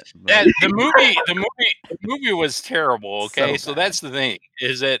seen it. The movie was terrible. Okay, so that's the thing,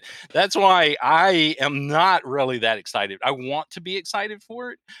 is that's why I am not really that excited. I want to be excited for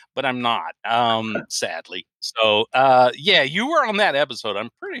it, but I'm not, sadly. So Yeah, you were on that episode. I'm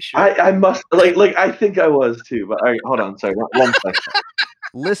pretty sure. I must I think I was too. But hold on, sorry, one second.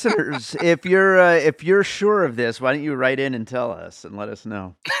 Listeners, if you're sure of this, why don't you write in and tell us and let us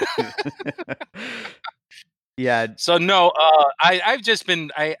know? Yeah. So no, I've just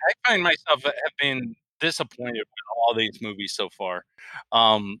been I find myself have been disappointed with all these movies so far.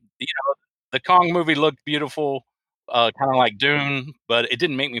 The Kong movie looked beautiful, kind of like Dune, but it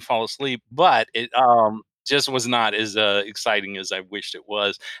didn't make me fall asleep. But it just was not as exciting as I wished it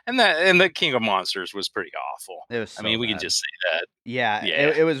was. And the King of Monsters was pretty awful. It was I mean, so we can bad. just say that. Yeah,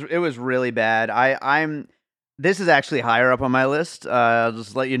 Yeah. it was really bad. This is actually higher up on my list. I'll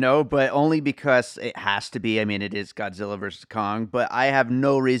just let you know, but only because it has to be. I mean, it is Godzilla versus Kong, but I have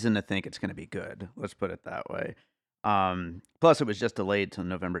no reason to think it's going to be good. Let's put it that way. Plus, it was just delayed till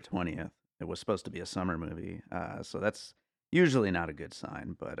November 20th. It was supposed to be a summer movie, so that's usually not a good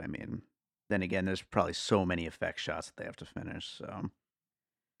sign. But I mean, then again, there's probably so many effect shots that they have to finish. So.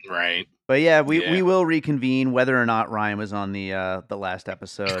 Right. But yeah, we will reconvene. Whether or not Ryan was on the last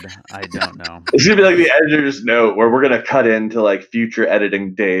episode, I don't know. It's gonna be like the editor's note where we're gonna cut into like future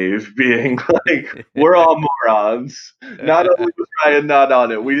editing Dave being like, "We're all morons." Not only was Ryan not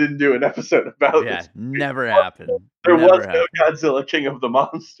on it, we didn't do an episode about this. Never happened. There Never was happened. no Godzilla King of the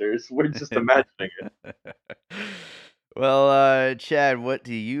Monsters. We're just imagining it. Well, Chad, what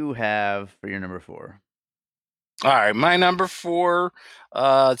do you have for your number 4? All right, my number 4.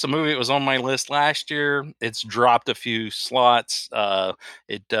 It's a movie that was on my list last year. It's dropped a few slots.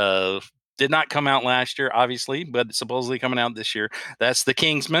 It did not come out last year, obviously, but it's supposedly coming out this year. That's The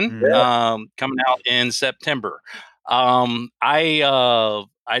Kingsman, coming out in September. I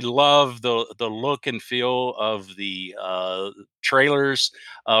love the look and feel of the trailers.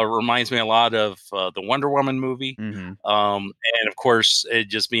 Reminds me a lot of the Wonder Woman movie, and of course, it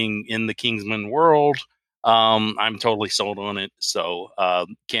just being in the Kingsman world. I'm totally sold on it, so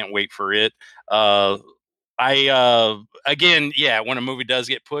can't wait for it. Again, when a movie does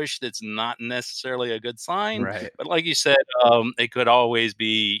get pushed, it's not necessarily a good sign. Right. But like you said, it could always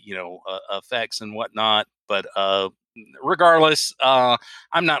be, effects and whatnot. But regardless,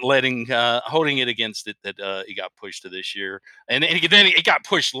 I'm not holding it against it that it got pushed to this year, and then it got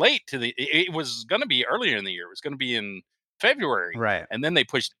pushed late it was going to be earlier in the year. It was going to be in February, right? And then they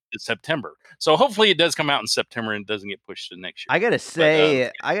pushed it to September. So hopefully it does come out in September and doesn't get pushed to next year. I gotta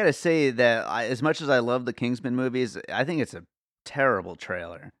say that as much as I love the Kingsman movies, I think it's a terrible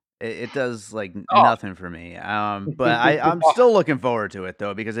trailer. It does nothing for me. But I'm still looking forward to it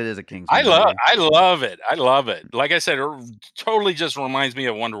though because it is a Kingsman movie. I love it. I love it. Like I said, it totally just reminds me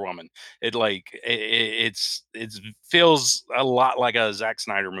of Wonder Woman. It feels a lot like a Zack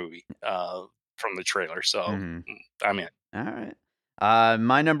Snyder movie from the trailer. So I'm in. All right.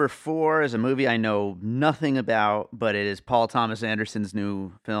 My number 4 is a movie I know nothing about, but it is Paul Thomas Anderson's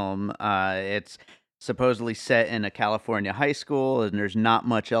new film. It's supposedly set in a California high school, and there's not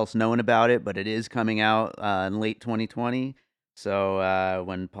much else known about it, but it is coming out in late 2020. So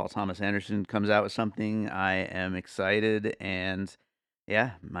when Paul Thomas Anderson comes out with something, I am excited, and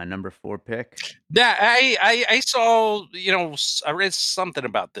yeah, my number 4 pick. Yeah, I saw, I read something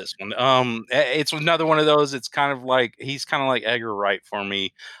about this one. It's another one of those. It's kind of like he's kind of like Edgar Wright for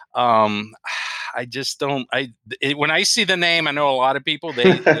me. I just don't. When I see the name, I know a lot of people.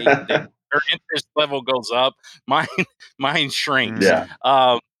 Their interest level goes up. Mine shrinks. Yeah.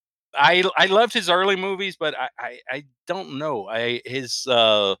 I loved his early movies, but I don't know. His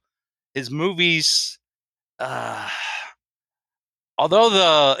movies.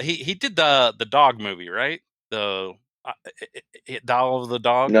 Although he did the dog movie, right? The Dial of the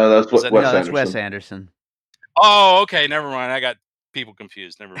Dog. No, that's Wes Anderson. That's Wes Anderson. Oh, okay. Never mind. I got people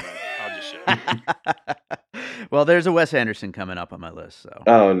confused. Never mind. I'll just show. Well, there's a Wes Anderson coming up on my list, so.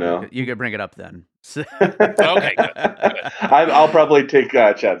 Oh no, you could bring it up then. Okay, good. I'll probably take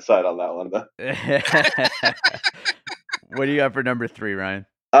Chad's side on that one though. What do you got for number 3, Ryan?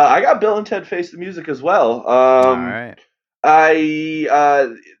 I got Bill and Ted Face the Music as well. All right.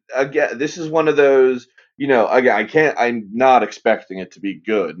 Again, this is one of those. I'm not expecting it to be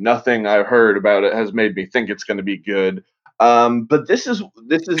good. Nothing I've heard about it has made me think it's going to be good. But this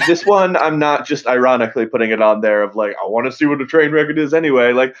one, I'm not just ironically putting it on there of like, I want to see what a train wreck it is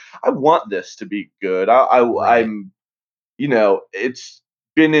anyway. Like, I want this to be good. I'm, it's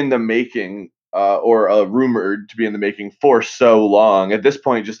been in the making, or rumored to be in the making for so long. At this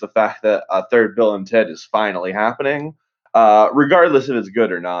point, just the fact that a third Bill and Ted is finally happening, regardless if it's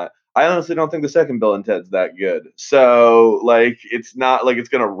good or not. I honestly don't think the second Bill and Ted's that good. So, like, it's not like it's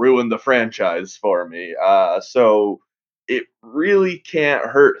going to ruin the franchise for me. So it really can't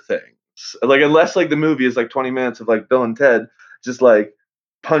hurt things. Like unless like the movie is like 20 minutes of like Bill and Ted just like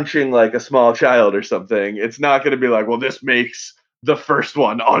punching like a small child or something, it's not going to be like, well, this makes the first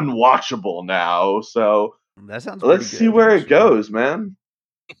one unwatchable now. So That sounds let's pretty see good, where it actually. goes, man.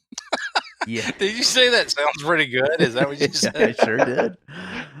 Yeah. Did you say that sounds pretty good? Is that what you said? I sure did.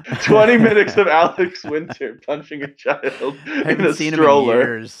 20 minutes of Alex Winter punching a child I in haven't a seen him in stroller.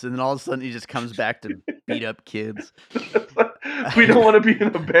 years, and then all of a sudden he just comes back to beat up kids. We don't want to be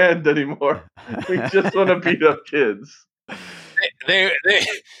in a band anymore. We just want to beat up kids. They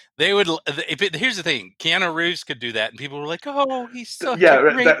would. Here's the thing: Keanu Reeves could do that, and people were like, "Oh, he's such Yeah,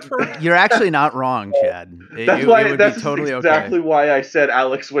 a great person." You're actually not wrong, Chad. That's It why. would That's be totally exactly why I said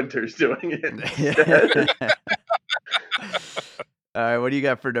Alex Winter's doing it instead. All right, what do you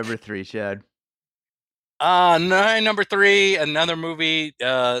got for number 3, Chad? Number 3, another movie.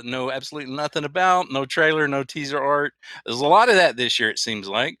 Know absolutely nothing about. No trailer, no teaser art. There's a lot of that this year. It seems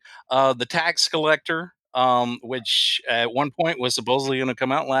like The Tax Collector, which at one point was supposedly going to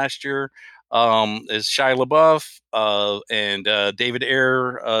come out last year. Is Shia LaBeouf and David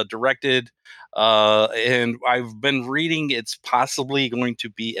Ayer directed. And I've been reading it's possibly going to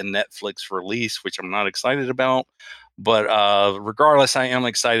be a Netflix release, which I'm not excited about. But regardless, I am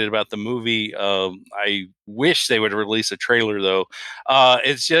excited about the movie. I wish they would release a trailer, though.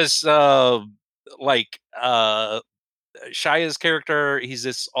 It's just like Shia's character. He's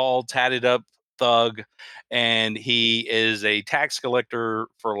this all tatted up thug, and he is a tax collector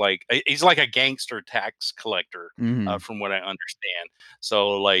for he's like a gangster tax collector, from what I understand.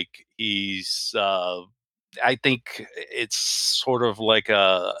 So like he's. I think it's sort of like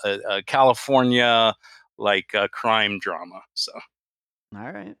a California like a crime drama. So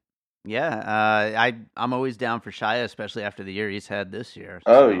All right. Yeah, I'm always down for Shia, especially after the year he's had this year.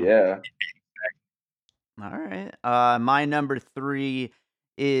 Oh so. yeah. All right. My number 3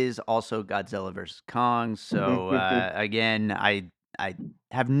 is also Godzilla vs. Kong. So again, I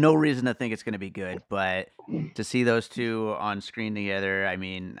have no reason to think it's going to be good, but to see those two on screen together, I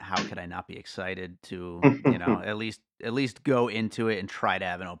mean, how could I not be excited to, at least go into it and try to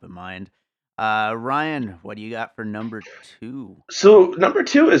have an open mind. Ryan, what do you got for number 2? So number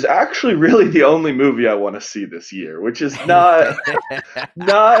 2 is actually really the only movie I want to see this year, which is not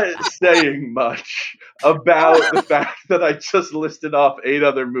saying much about the fact that I just listed off 8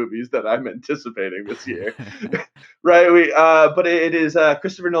 other movies that I'm anticipating this year. Right? But it is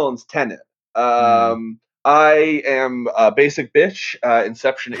Christopher Nolan's Tenet. I am a basic bitch.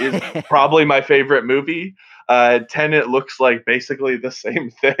 Inception is probably my favorite movie. Tenet looks like basically the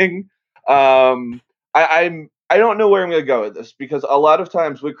same thing. I don't know where I'm going to go with this because a lot of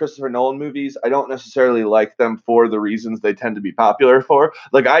times with Christopher Nolan movies, I don't necessarily like them for the reasons they tend to be popular for.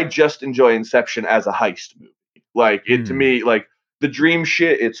 Like I just enjoy Inception as a heist movie. Like it to me, like the dream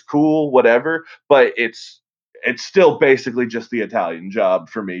shit, it's cool, whatever, but it's still basically just the Italian Job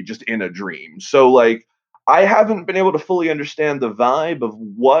for me, just in a dream. So like I haven't been able to fully understand the vibe of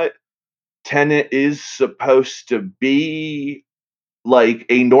what Tenet is supposed to be like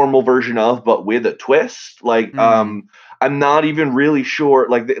a normal version of, but with a twist. Like, I'm not even really sure.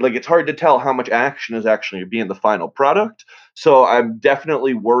 Like it's hard to tell how much action is actually being the final product. So I'm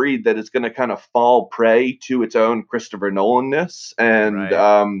definitely worried that it's going to kind of fall prey to its own Christopher Nolan-ness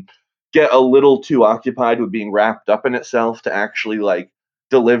and get a little too occupied with being wrapped up in itself to actually like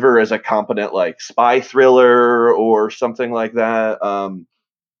deliver as a competent like spy thriller or something like that.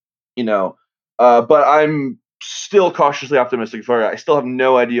 But I'm still cautiously optimistic for it. I still have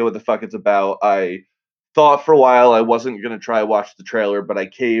no idea what the fuck it's about. I thought for a while I wasn't going to try watch the trailer, but I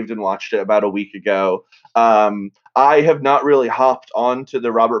caved and watched it about a week ago. I have not really hopped onto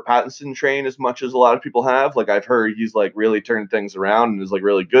the Robert Pattinson train as much as a lot of people have. Like I've heard he's like really turned things around and is like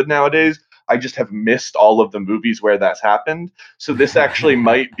really good nowadays. I just have missed all of the movies where that's happened. So this actually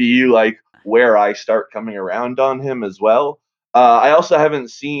might be like where I start coming around on him as well. I also haven't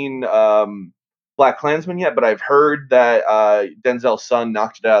seen Black Klansman yet, but I've heard that Denzel's son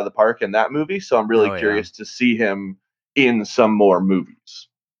knocked it out of the park in that movie. So I'm really curious to see him in some more movies.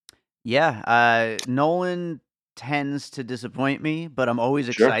 Yeah, Nolan tends to disappoint me, but I'm always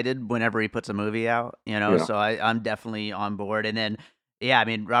excited whenever he puts a movie out, so I'm definitely on board. And then, I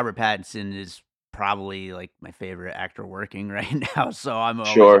mean, Robert Pattinson is probably like my favorite actor working right now, so I'm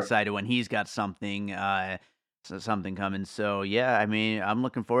always excited when he's got something coming. So yeah, I mean, I'm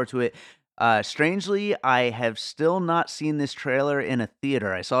looking forward to it. Strangely, I have still not seen this trailer in a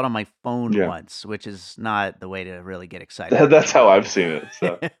theater. I saw it on my phone once, which is not the way to really get excited. That's how I've seen it.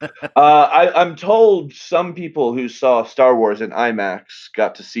 So. I'm told some people who saw Star Wars in IMAX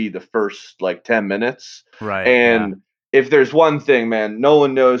got to see the first like 10 minutes. Right. And if there's one thing, man,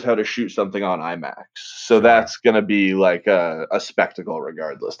 Nolan knows how to shoot something on IMAX. So Sure. that's gonna be like a spectacle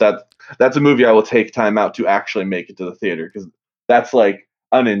regardless. That's a movie I will take time out to actually make it to the theater, because that's like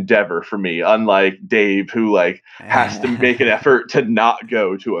an endeavor for me, unlike Dave, who like has to make an effort to not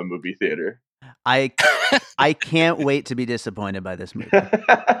go to a movie theater. I can't wait to be disappointed by this movie.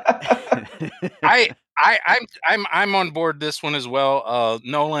 I'm on board this one as well.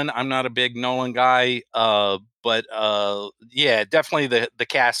 Nolan, I'm not a big Nolan guy, but yeah, definitely the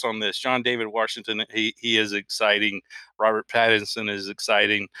cast on this. John David Washington, he is exciting. Robert Pattinson is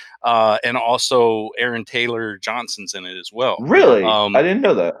exciting, and also Aaron Taylor Johnson's in it as well. Really? I didn't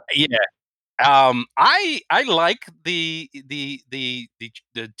know that. Yeah. I like the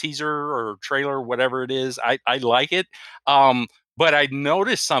teaser or trailer, whatever it is. I like it. But I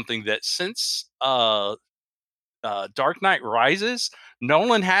noticed something that since Dark Knight Rises,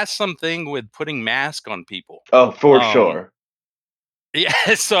 Nolan has something with putting mask on people. Oh, for sure.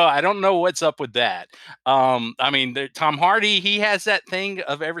 Yeah, so I don't know what's up with that. I mean, Tom Hardy, he has that thing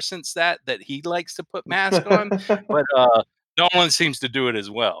of ever since that he likes to put mask on, but Nolan seems to do it as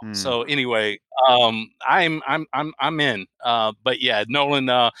well. So anyway, I'm in. But yeah,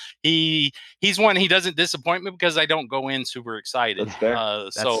 Nolan, he's one. He doesn't disappoint me because I don't go in super excited. That's fair.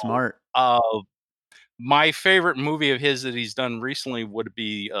 That's smart. My favorite movie of his that he's done recently would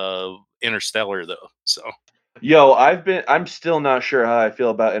be Interstellar, though. So. Yo, I'm still not sure how I feel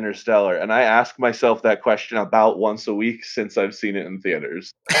about Interstellar, and I ask myself that question about once a week since I've seen it in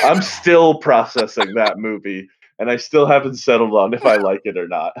theaters. I'm still processing that movie, and I still haven't settled on if I like it or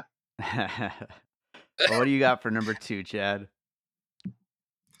not. Well, what do you got for number 2, Chad?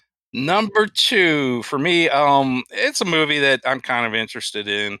 Number 2 for me, it's a movie that I'm kind of interested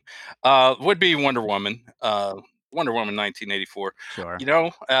in. Would be Wonder Woman. Wonder Woman 1984. Sure. You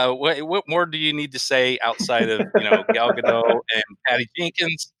know, what more do you need to say outside of, you know, Gal Gadot and Patty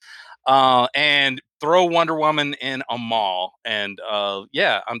Jenkins? And throw Wonder Woman in a mall, and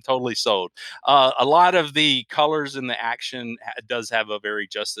yeah, I'm totally sold. A lot of the colors in the action does have a very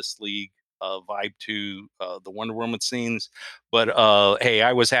Justice League vibe to the Wonder Woman scenes, but hey,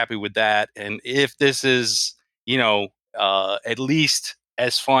 I was happy with that. And if this is, you know, at least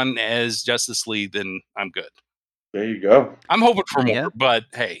as fun as Justice League, then I'm good. There you go. I'm hoping for more, but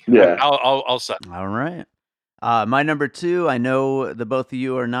hey, yeah, I'll settle. All right. My number 2, I know the both of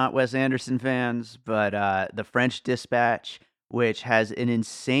you are not Wes Anderson fans, but The French Dispatch, which has an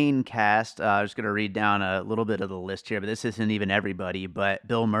insane cast. I'm just going to read down a little bit of the list here, but this isn't even everybody, but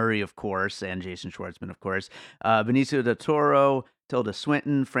Bill Murray, of course, and Jason Schwartzman, of course. Benicio del Toro, Tilda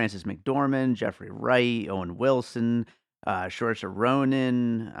Swinton, Frances McDormand, Jeffrey Wright, Owen Wilson, Saoirse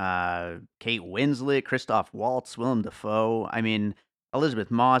Ronan, Kate Winslet, Christoph Waltz, Willem Dafoe. I mean, Elizabeth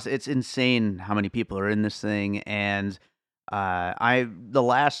Moss. It's insane how many people are in this thing, and the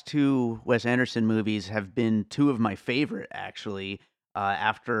last 2 Wes Anderson movies have been 2 of my favorite, actually.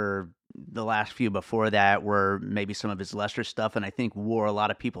 After the last few before that were maybe some of his lesser stuff, and I think wore a lot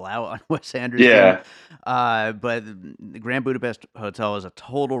of people out on Wes Anderson. Yeah. But the Grand Budapest Hotel is a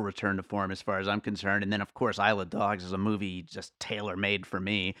total return to form as far as I'm concerned. And then, of course, Isle of Dogs is a movie just tailor-made for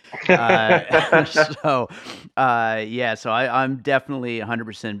me. Yeah, so I'm definitely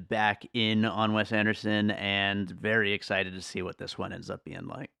 100% back in on Wes Anderson and very excited to see what this one ends up being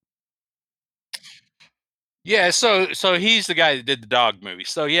like. Yeah, so he's the guy that did the dog movie.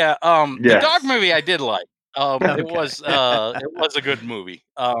 So yeah, the dog movie I did like. Okay. It was a good movie.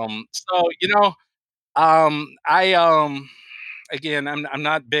 So you know, again, I'm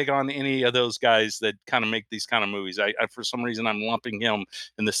not big on any of those guys that kind of make these kind of movies. I for some reason I'm lumping him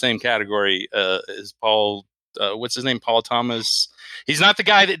in the same category as Paul. What's his name? Paul Thomas. He's not the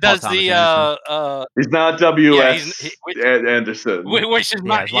guy that does the. He's not W.S. Anderson. Which is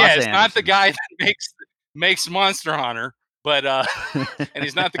not. Yeah, it's not the guy that makes Monster Hunter, but and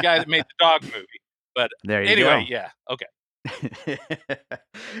he's not the guy that made the dog movie. But there you anyway, go. Yeah, okay.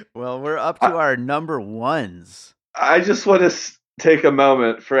 Well, we're up to our number 1s. I just want to take a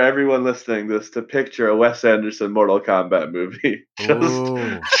moment for everyone listening to this to picture a Wes Anderson Mortal Kombat movie.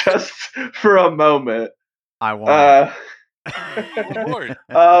 Just for a moment. I want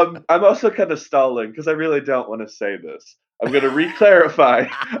I'm also kind of stalling because I really don't want to say this. I'm going to re-clarify.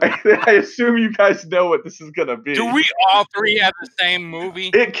 I assume you guys know what this is going to be. Do we all 3 have the same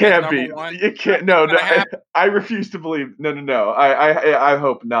movie? It can't be. It can't. No. I refuse to believe. No. I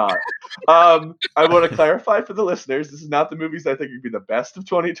hope not. I want to clarify for the listeners. This is not the movies I think would be the best of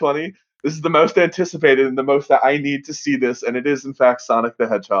 2020. This is the most anticipated and the most that I need to see this, and it is in fact Sonic the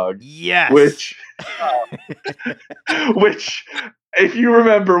Hedgehog. Yes. Which, if you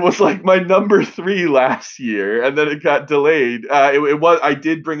remember, was like my number 3 last year, and then it got delayed. It was. I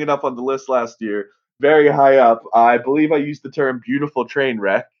did bring it up on the list last year, very high up. I believe I used the term "beautiful train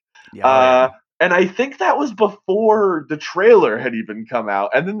wreck." And I think that was before the trailer had even come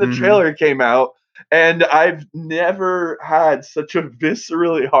out. And then the trailer came out, and I've never had such a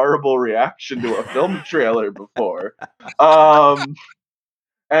viscerally horrible reaction to a film trailer before.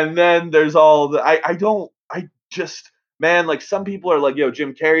 And then there's all the man, like some people are like, yo,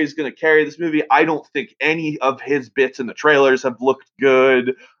 Jim Carrey's gonna carry this movie. I don't think any of his bits in the trailers have looked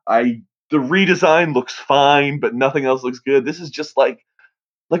good. The redesign looks fine, but nothing else looks good. This is just like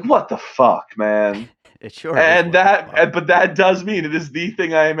what the fuck, man? It sure and but that does mean it is the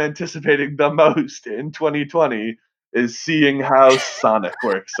thing I am anticipating the most in 2020 is seeing how Sonic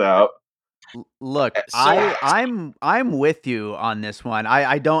works out. Look, I'm with you on this one.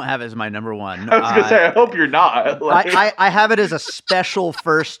 I don't have it as my number one. I was gonna say, I hope you're not. I have it as a special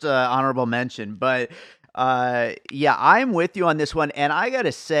first honorable mention, but yeah, I'm with you on this one. And I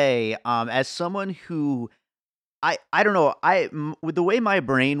gotta say, as someone who I don't know. With the way my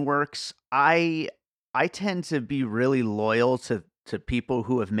brain works, I tend to be really loyal to people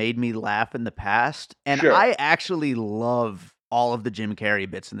who have made me laugh in the past, and I actually love all of the Jim Carrey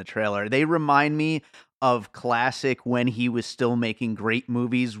bits in the trailer. They remind me of classic when he was still making great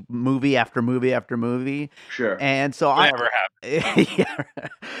movies, movie after movie after movie. Sure. And so Never happened. Yeah.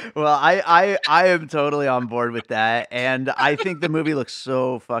 Well, I am totally on board with that, and I think the movie looks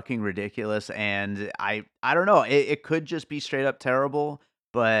so fucking ridiculous, and I don't know. It could just be straight up terrible,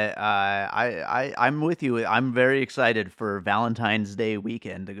 but I'm with you. I'm very excited for Valentine's Day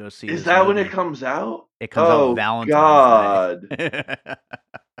weekend to go see. Is that when it comes out? It comes out Valentine's Day.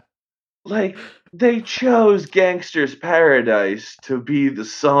 Like, they chose Gangster's Paradise to be the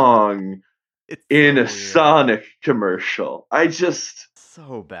song in a Sonic commercial.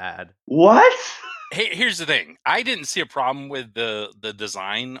 So bad. What? Hey, here's the thing. I didn't see a problem with the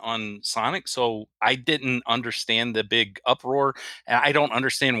design on Sonic, so I didn't understand the big uproar, and I don't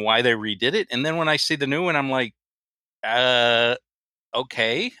understand why they redid it. And then when I see the new one, I'm like,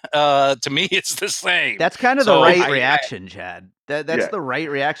 okay. To me, it's the same. That's kind of the right reaction, Chad. That's the right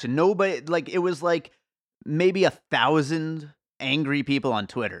reaction. Nobody, like, it was like maybe 1,000 angry people on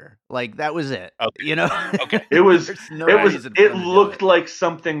Twitter. Like, that was it. Okay. You know? Okay. It looked like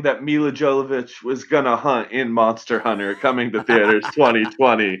something that Mila Jovovich was gonna hunt in Monster Hunter coming to theaters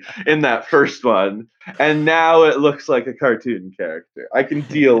 2020 in that first one. And now it looks like a cartoon character. I can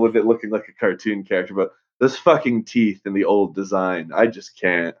deal with it looking like a cartoon character, but those fucking teeth in the old design, I just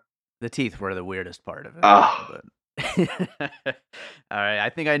can't. The teeth were the weirdest part of it. All right, I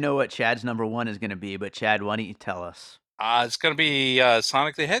think I know what Chad's number one is going to be, but Chad, why don't you tell us? It's going to be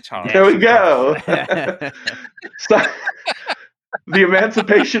Sonic the Hedgehog. There we go. The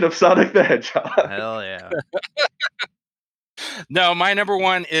emancipation of Sonic the Hedgehog. Hell yeah. No, my number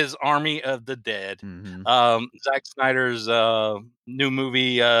one is Army of the Dead. Zack Snyder's new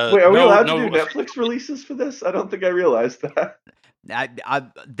movie. Wait, are we allowed to do Netflix releases for this? I don't think I realized that.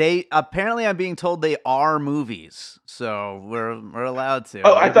 They apparently, I'm being told they are movies, so we're allowed to.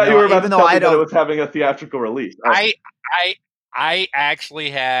 Oh, I thought you were about to tell me that it was having a theatrical release. I actually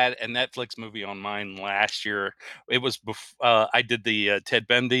had a Netflix movie on mine last year. It was I did the Ted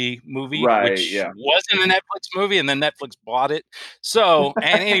Bundy movie, which wasn't a Netflix movie, and then Netflix bought it. So,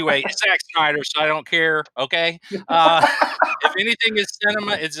 and anyway, it's Zack Snyder, so I don't care. Okay, if anything is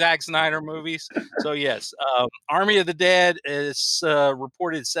cinema, it's Zack Snyder movies. So yes, Army of the Dead is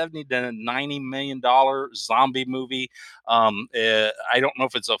reported $70 to $90 million zombie movie. I don't know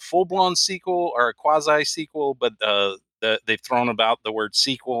if it's a full blown sequel or a quasi sequel, but they've thrown about the word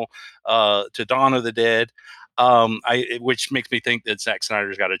sequel to Dawn of the Dead, which makes me think that Zack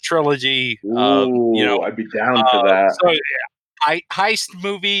Snyder's got a trilogy. Ooh, I'd be down for that. So yeah, heist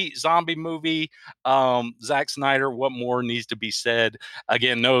movie, zombie movie. Zack Snyder. What more needs to be said?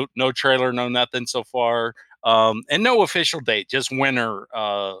 Again, no trailer, no nothing so far. And no official date, just winter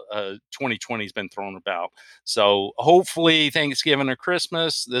 2020 has been thrown about. So hopefully Thanksgiving or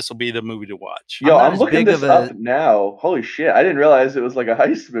Christmas, this will be the movie to watch. Yo, I'm looking this up now. Holy shit, I didn't realize it was like a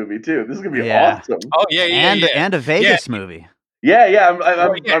heist movie too. This is gonna be awesome. Oh yeah, and a Vegas movie. Yeah.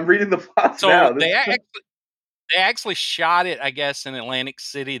 I'm reading the plots now. They actually shot it, I guess, in Atlantic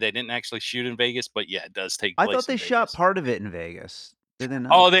City. They didn't actually shoot in Vegas, but yeah, it does take place. I thought they shot part of it in Vegas.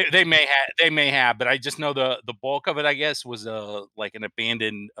 Oh, they may have, but I just know the bulk of it, I guess, was like an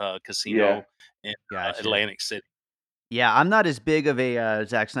abandoned casino in Atlantic City. Yeah, I'm not as big of a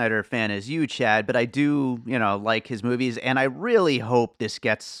Zack Snyder fan as you, Chad, but I do, like his movies, and I really hope this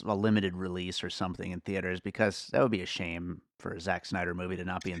gets a limited release or something in theaters because that would be a shame for a Zack Snyder movie to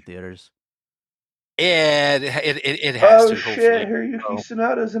not be in theaters. Yeah, it has to, hopefully. Shit, Hiroyuki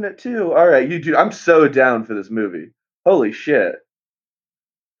Sanada's in it too. All right, dude, I'm so down for this movie. Holy shit.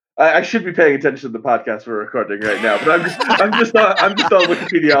 I should be paying attention to the podcast we're recording right now, but I'm just on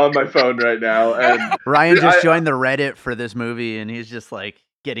Wikipedia on my phone right now, and Ryan just joined the Reddit for this movie, and he's just like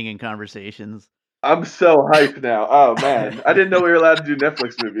getting in conversations. I'm so hyped now. Oh man, I didn't know we were allowed to do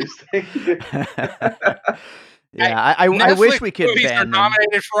Netflix movies. Thank you. Yeah, I wish we could movies ban are them.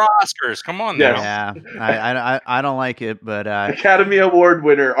 nominated for Oscars. Come on now. Yeah, I don't like it, but Academy Award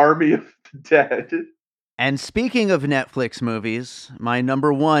winner, Army of the Dead. And speaking of Netflix movies, my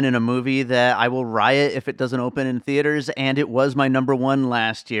number one in a movie that I will riot if it doesn't open in theaters, and it was my number one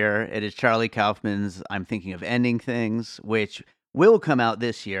last year. It is Charlie Kaufman's I'm Thinking of Ending Things, which will come out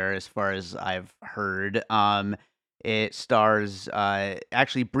this year, as far as I've heard. It stars,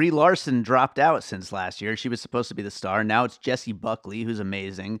 actually, Brie Larson dropped out since last year. She was supposed to be the star. Now it's Jessie Buckley, who's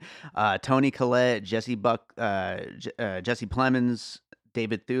amazing. Toni Collette, Jesse Plemons,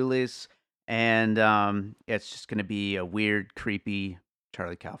 David Thewlis. And it's just going to be a weird, creepy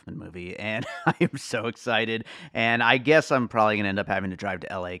Charlie Kaufman movie. And I am so excited. And I guess I'm probably going to end up having to drive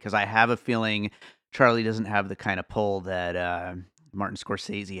to LA because I have a feeling Charlie doesn't have the kind of pull that Martin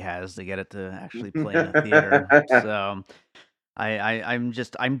Scorsese has to get it to actually play in a theater. So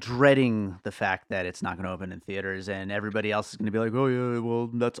I'm dreading the fact that it's not going to open in theaters and everybody else is going to be like, oh yeah, well,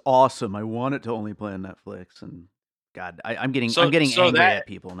 that's awesome. I want it to only play on Netflix. And God, I'm getting angry at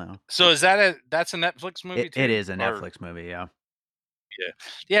people now. So is that's a Netflix movie too? It is a Netflix movie, yeah.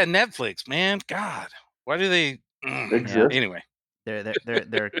 Yeah, Netflix, man. God, why do they? Anyway,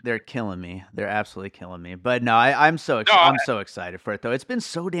 they're killing me. They're absolutely killing me. But no, I'm so excited for it though. It's been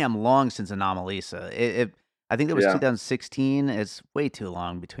so damn long since Anomalisa. I think it was 2016. It's way too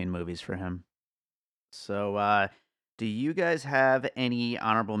long between movies for him. So, do you guys have any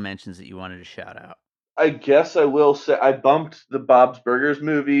honorable mentions that you wanted to shout out? I guess I will say I bumped the Bob's Burgers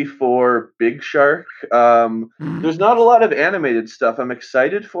movie for Big Shark. There's not a lot of animated stuff I'm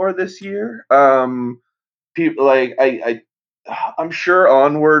excited for this year. People like I'm sure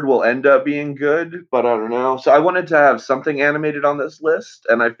Onward will end up being good, but I don't know. So I wanted to have something animated on this list,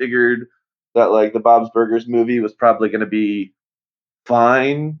 and I figured that like the Bob's Burgers movie was probably going to be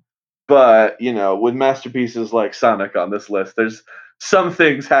fine. But with masterpieces like Sonic on this list, there's some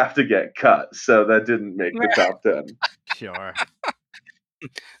things have to get cut, so that didn't make the top 10. Sure.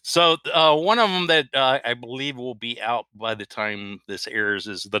 So one of them that I believe will be out by the time this airs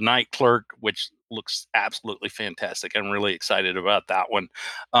is The Night Clerk, which looks absolutely fantastic. I'm really excited about that one.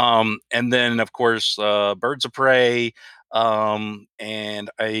 And then, of course, Birds of Prey, and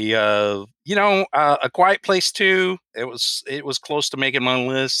A Quiet Place 2. It was close to making my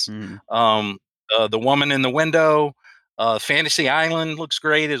list. The Woman in the Window, Fantasy Island looks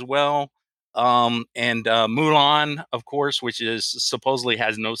great as well. And Mulan, of course, which is supposedly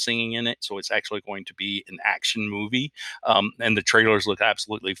has no singing in it, so it's actually going to be an action movie. And the trailers look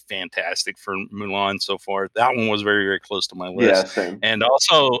absolutely fantastic for Mulan so far. That one was very, very close to my list. Yeah, same. And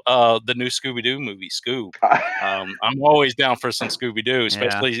also the new Scooby-Doo movie, Scoob. I'm always down for some Scooby-Doo,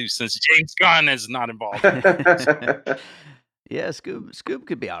 especially since James Gunn is not involved. Yeah, Scoob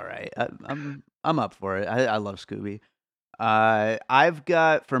could be all right. I'm up for it. I love Scooby. I've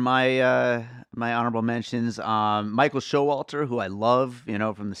got for my my honorable mentions, Michael Showalter, who I love,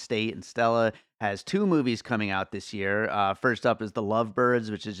 from The State and Stella, has 2 movies coming out this year. First up is The Lovebirds,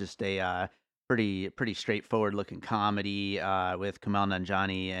 which is just a pretty straightforward looking comedy with Kumail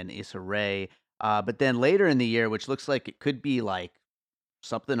Nanjiani and Issa Rae. But then later in the year, which looks like it could be like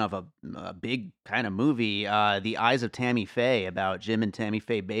something of a big kind of movie, The Eyes of Tammy Faye, about Jim and Tammy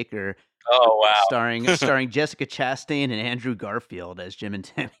Faye Baker. Oh wow! Starring Jessica Chastain and Andrew Garfield as Jim and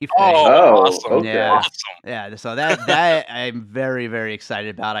Tammy Faye. Oh, awesome! Okay. Yeah. So that I'm very, very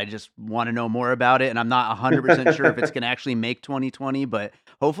excited about. I just want to know more about it, and I'm not 100% sure if it's going to actually make 2020, but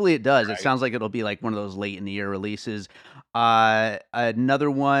hopefully it does. Right. It sounds like it'll be like one of those late in the year releases.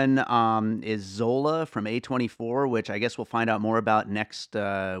 Another one is Zola from A24, which I guess we'll find out more about next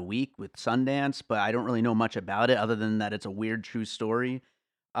week with Sundance, but I don't really know much about it other than that it's a weird true story.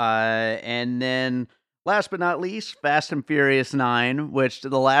 And then last but not least, Fast and Furious 9, which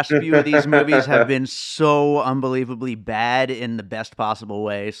the last few of these movies have been so unbelievably bad in the best possible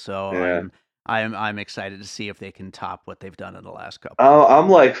way. So yeah. I'm excited to see if they can top what they've done in the last couple. I'm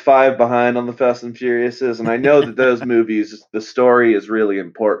like 5 behind on the Fast and Furiouses, and I know that those movies, the story is really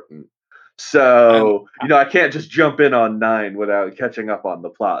important. So, I can't just jump in on 9 without catching up on the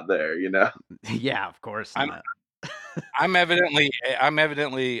plot there, Yeah, of course I'm not. I'm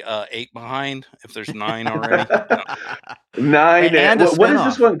evidently 8 behind if there's 9 already. 9. And a What is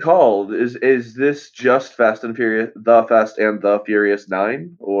this spinoff. one called? Is this just Fast and Furious, The Fast and the Furious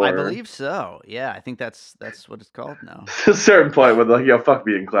 9? Or I believe so. Yeah, I think that's what it's called now. a certain point with like, fuck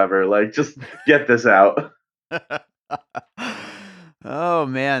being clever. Like, just get this out. Oh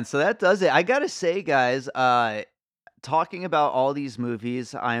man, so that does it. I gotta say, guys, talking about all these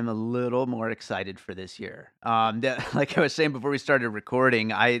movies, I'm a little more excited for this year. Like I was saying before we started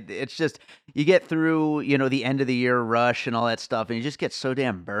recording, it's just you get through, the end of the year rush and all that stuff, and you just get so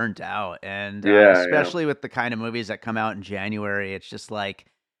damn burnt out. And Yeah. especially with the kind of movies that come out in January, it's just like,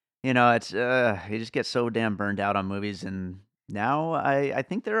 it's you just get so damn burned out on movies. And now I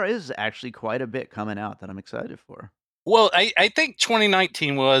think there is actually quite a bit coming out that I'm excited for. Well, I think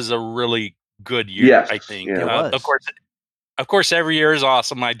 2019 was a really good year. I Yes, think yeah. It was. Of course, every year is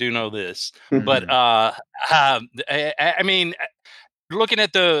awesome. I do know this, but I mean, looking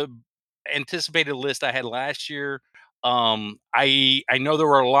at the anticipated list I had last year, I know there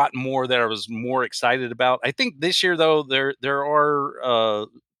were a lot more that I was more excited about. I think this year though there are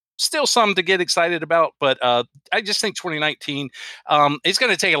still some to get excited about, but I just think 2019 it's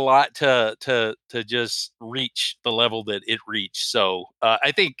going to take a lot to just reach the level that it reached. So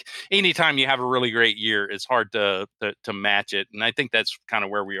I think anytime you have a really great year, it's hard to match it, and I think that's kind of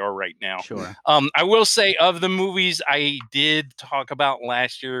where we are right now. Sure. I will say, of the movies I did talk about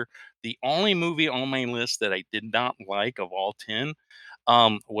last year, the only movie on my list that I did not like of all 10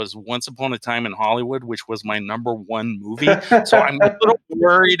 was Once Upon a Time in Hollywood, which was my number 1 movie. So I'm a little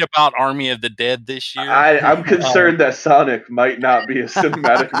worried about Army of the Dead this year. I'm concerned that Sonic might not be a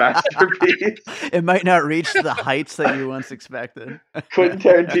cinematic masterpiece. It might not reach the heights that you once expected. Quentin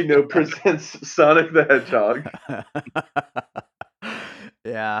Tarantino presents Sonic the Hedgehog.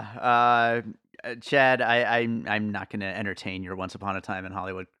 Yeah. Chad, I'm not going to entertain your Once Upon a Time in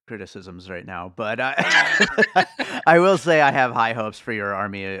Hollywood criticisms right now, but I will say I have high hopes for your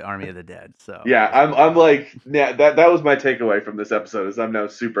Army of the Dead. So yeah, I'm like, yeah, that was my takeaway from this episode. Is I'm now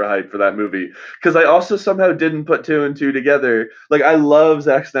super hyped for that movie because I also somehow didn't put 2 and 2 together. Like, I love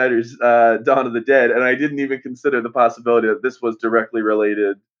Zack Snyder's Dawn of the Dead, and I didn't even consider the possibility that this was directly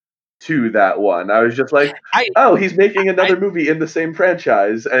related to that one. I was just like, he's making another movie in the same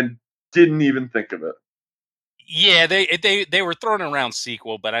franchise, and didn't even think of it. Yeah, they were throwing around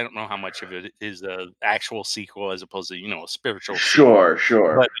sequel, but I don't know how much of it is an actual sequel as opposed to a spiritual. Sure.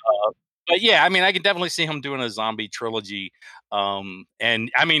 But yeah, I mean, I can definitely see him doing a zombie trilogy. And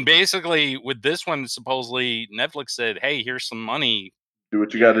I mean, basically with this one, supposedly Netflix said, "Hey, here's some money. Do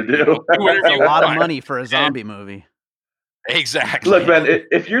what you got to do." That's a lot of money for a zombie movie. Exactly. Look, man,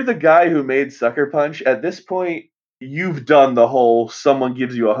 if you're the guy who made Sucker Punch, at this point, you've done the whole someone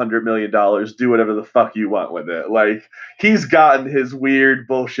gives you $100 million, do whatever the fuck you want with it. Like, he's gotten his weird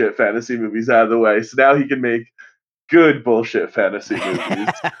bullshit fantasy movies out of the way, so now he can make good bullshit fantasy movies.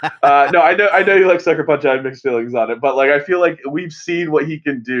 No, I know you like Sucker Punch. I have mixed feelings on it, but like, I feel like we've seen what he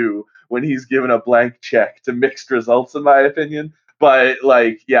can do when he's given a blank check to mixed results, in my opinion. But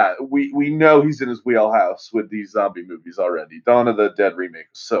like, yeah, we know he's in his wheelhouse with these zombie movies already. Dawn of the Dead remake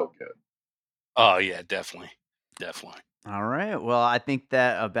was so good. Oh yeah, definitely. All right. Well, I think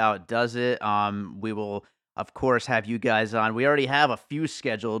that about does it. We will, of course, have you guys on. We already have a few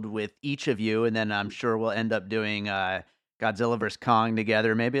scheduled with each of you, and then I'm sure we'll end up doing Godzilla vs. Kong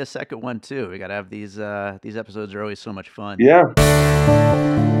together. Maybe a second one too. We gotta have these episodes are always so much fun. Yeah.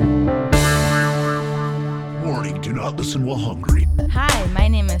 Warning, do not listen while hungry. Hi, my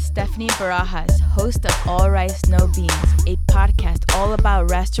name is Stephanie Barajas, host of All Rice, No Beans, a podcast all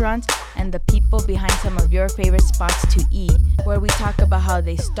about restaurants and the people behind some of your favorite spots to eat, where we talk about how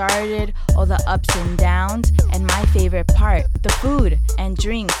they started, all the ups and downs, and my favorite part, the food and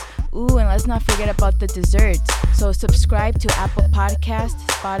drinks. Ooh, and let's not forget about the desserts. So subscribe to Apple Podcasts,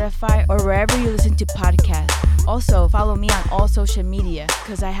 Spotify, or wherever you listen to podcasts. Also, follow me on all social media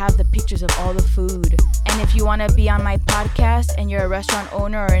because I have the pictures of all the food. And if you want to be on my podcast and you're a restaurant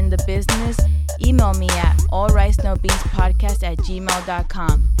owner or in the business, email me at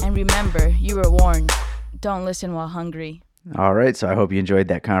allricenobeanspodcast@gmail.com. And remember, you were warned. Don't listen while hungry. All right, so I hope you enjoyed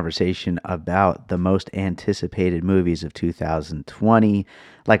that conversation about the most anticipated movies of 2020.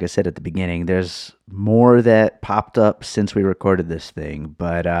 Like I said at the beginning, there's more that popped up since we recorded this thing,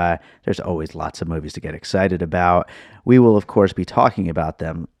 but there's always lots of movies to get excited about. We will, of course, be talking about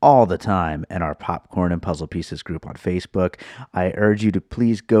them all the time in our Popcorn and Puzzle Pieces group on Facebook. I urge you to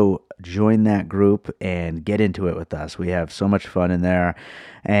please go join that group and get into it with us. We have so much fun in there,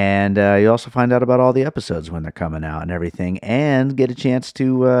 and you also find out about all the episodes when they're coming out and everything, and get a chance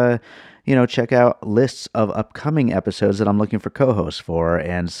to check out lists of upcoming episodes that I'm looking for co-hosts for.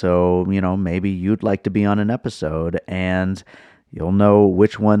 And so, maybe you'd like to be on an episode, and you'll know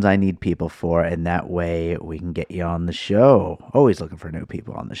which ones I need people for, and that way we can get you on the show. Always looking for new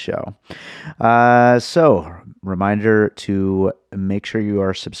people on the show. So, reminder to make sure you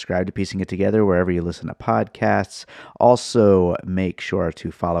are subscribed to Piecing It Together wherever you listen to podcasts. Also, make sure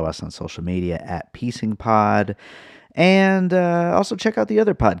to follow us on social media at PiecingPod. And also check out the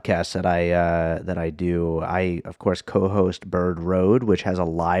other podcasts that I do. I, of course, co-host Bird Road, which has a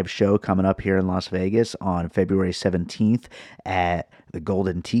live show coming up here in Las Vegas on February 17th at the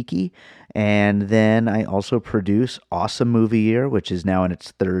Golden Tiki. And then I also produce Awesome Movie Year, which is now in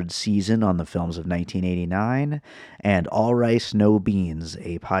its third season on the films of 1989, and All Rice, No Beans,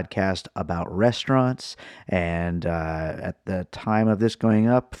 a podcast about restaurants. And at the time of this going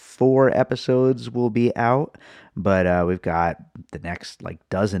up, 4 episodes will be out, but we've got the next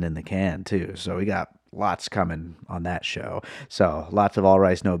dozen in the can too. So we got lots coming on that show. So lots of All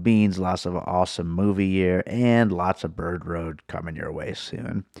Rice, No Beans, lots of Awesome Movie Year, and lots of Bird Road coming your way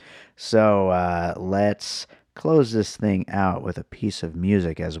soon. So let's close this thing out with a piece of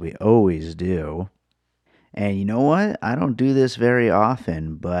music, as we always do. And you know what? I don't do this very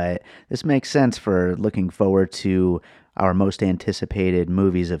often, but this makes sense for looking forward to our most anticipated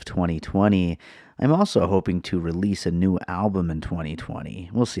movies of 2020. I'm also hoping to release a new album in 2020.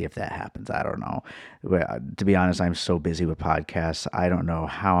 We'll see if that happens. I don't know. To be honest, I'm so busy with podcasts. I don't know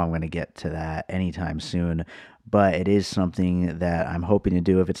how I'm going to get to that anytime soon, but it is something that I'm hoping to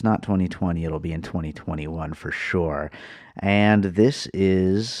do. If it's not 2020, it'll be in 2021 for sure. And this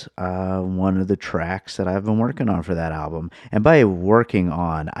is one of the tracks that I've been working on for that album. And by working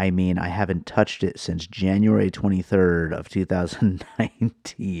on, I mean I haven't touched it since January 23rd of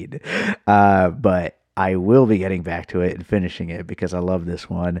 2019. But I will be getting back to it and finishing it because I love this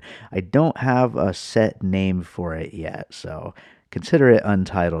one. I don't have a set name for it yet, so consider it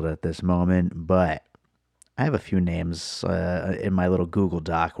untitled at this moment, but I have a few names in my little Google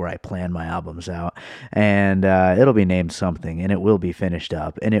Doc where I plan my albums out, and it'll be named something, and it will be finished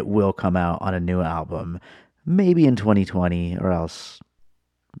up, and it will come out on a new album, maybe in 2020, or else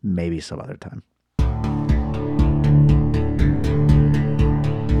maybe some other time.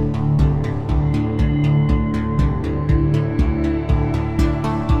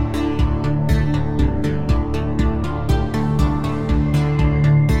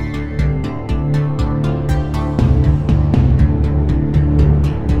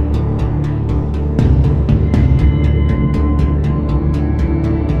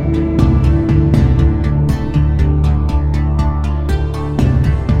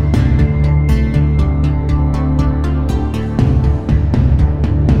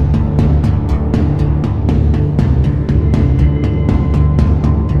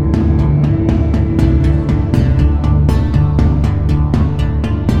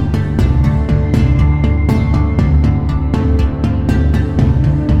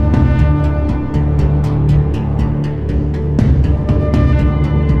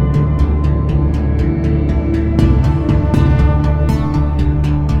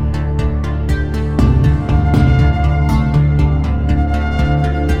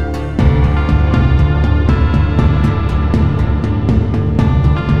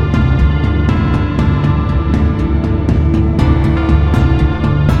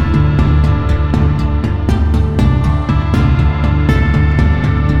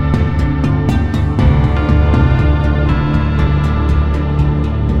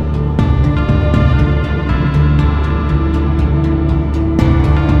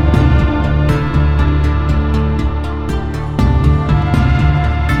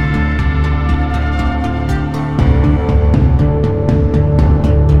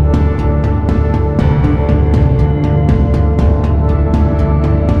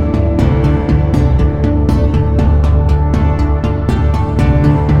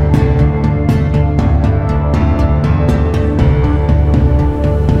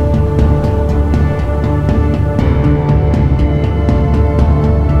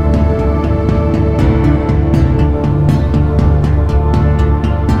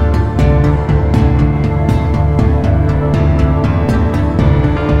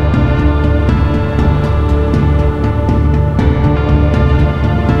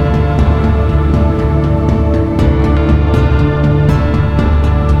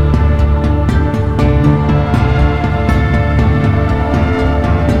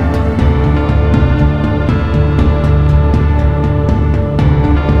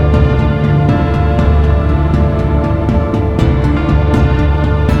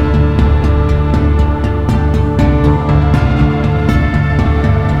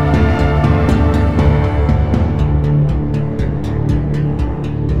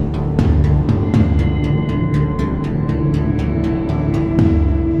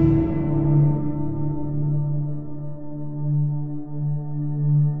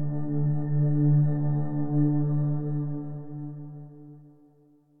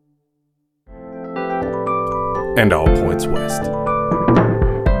 and all points west.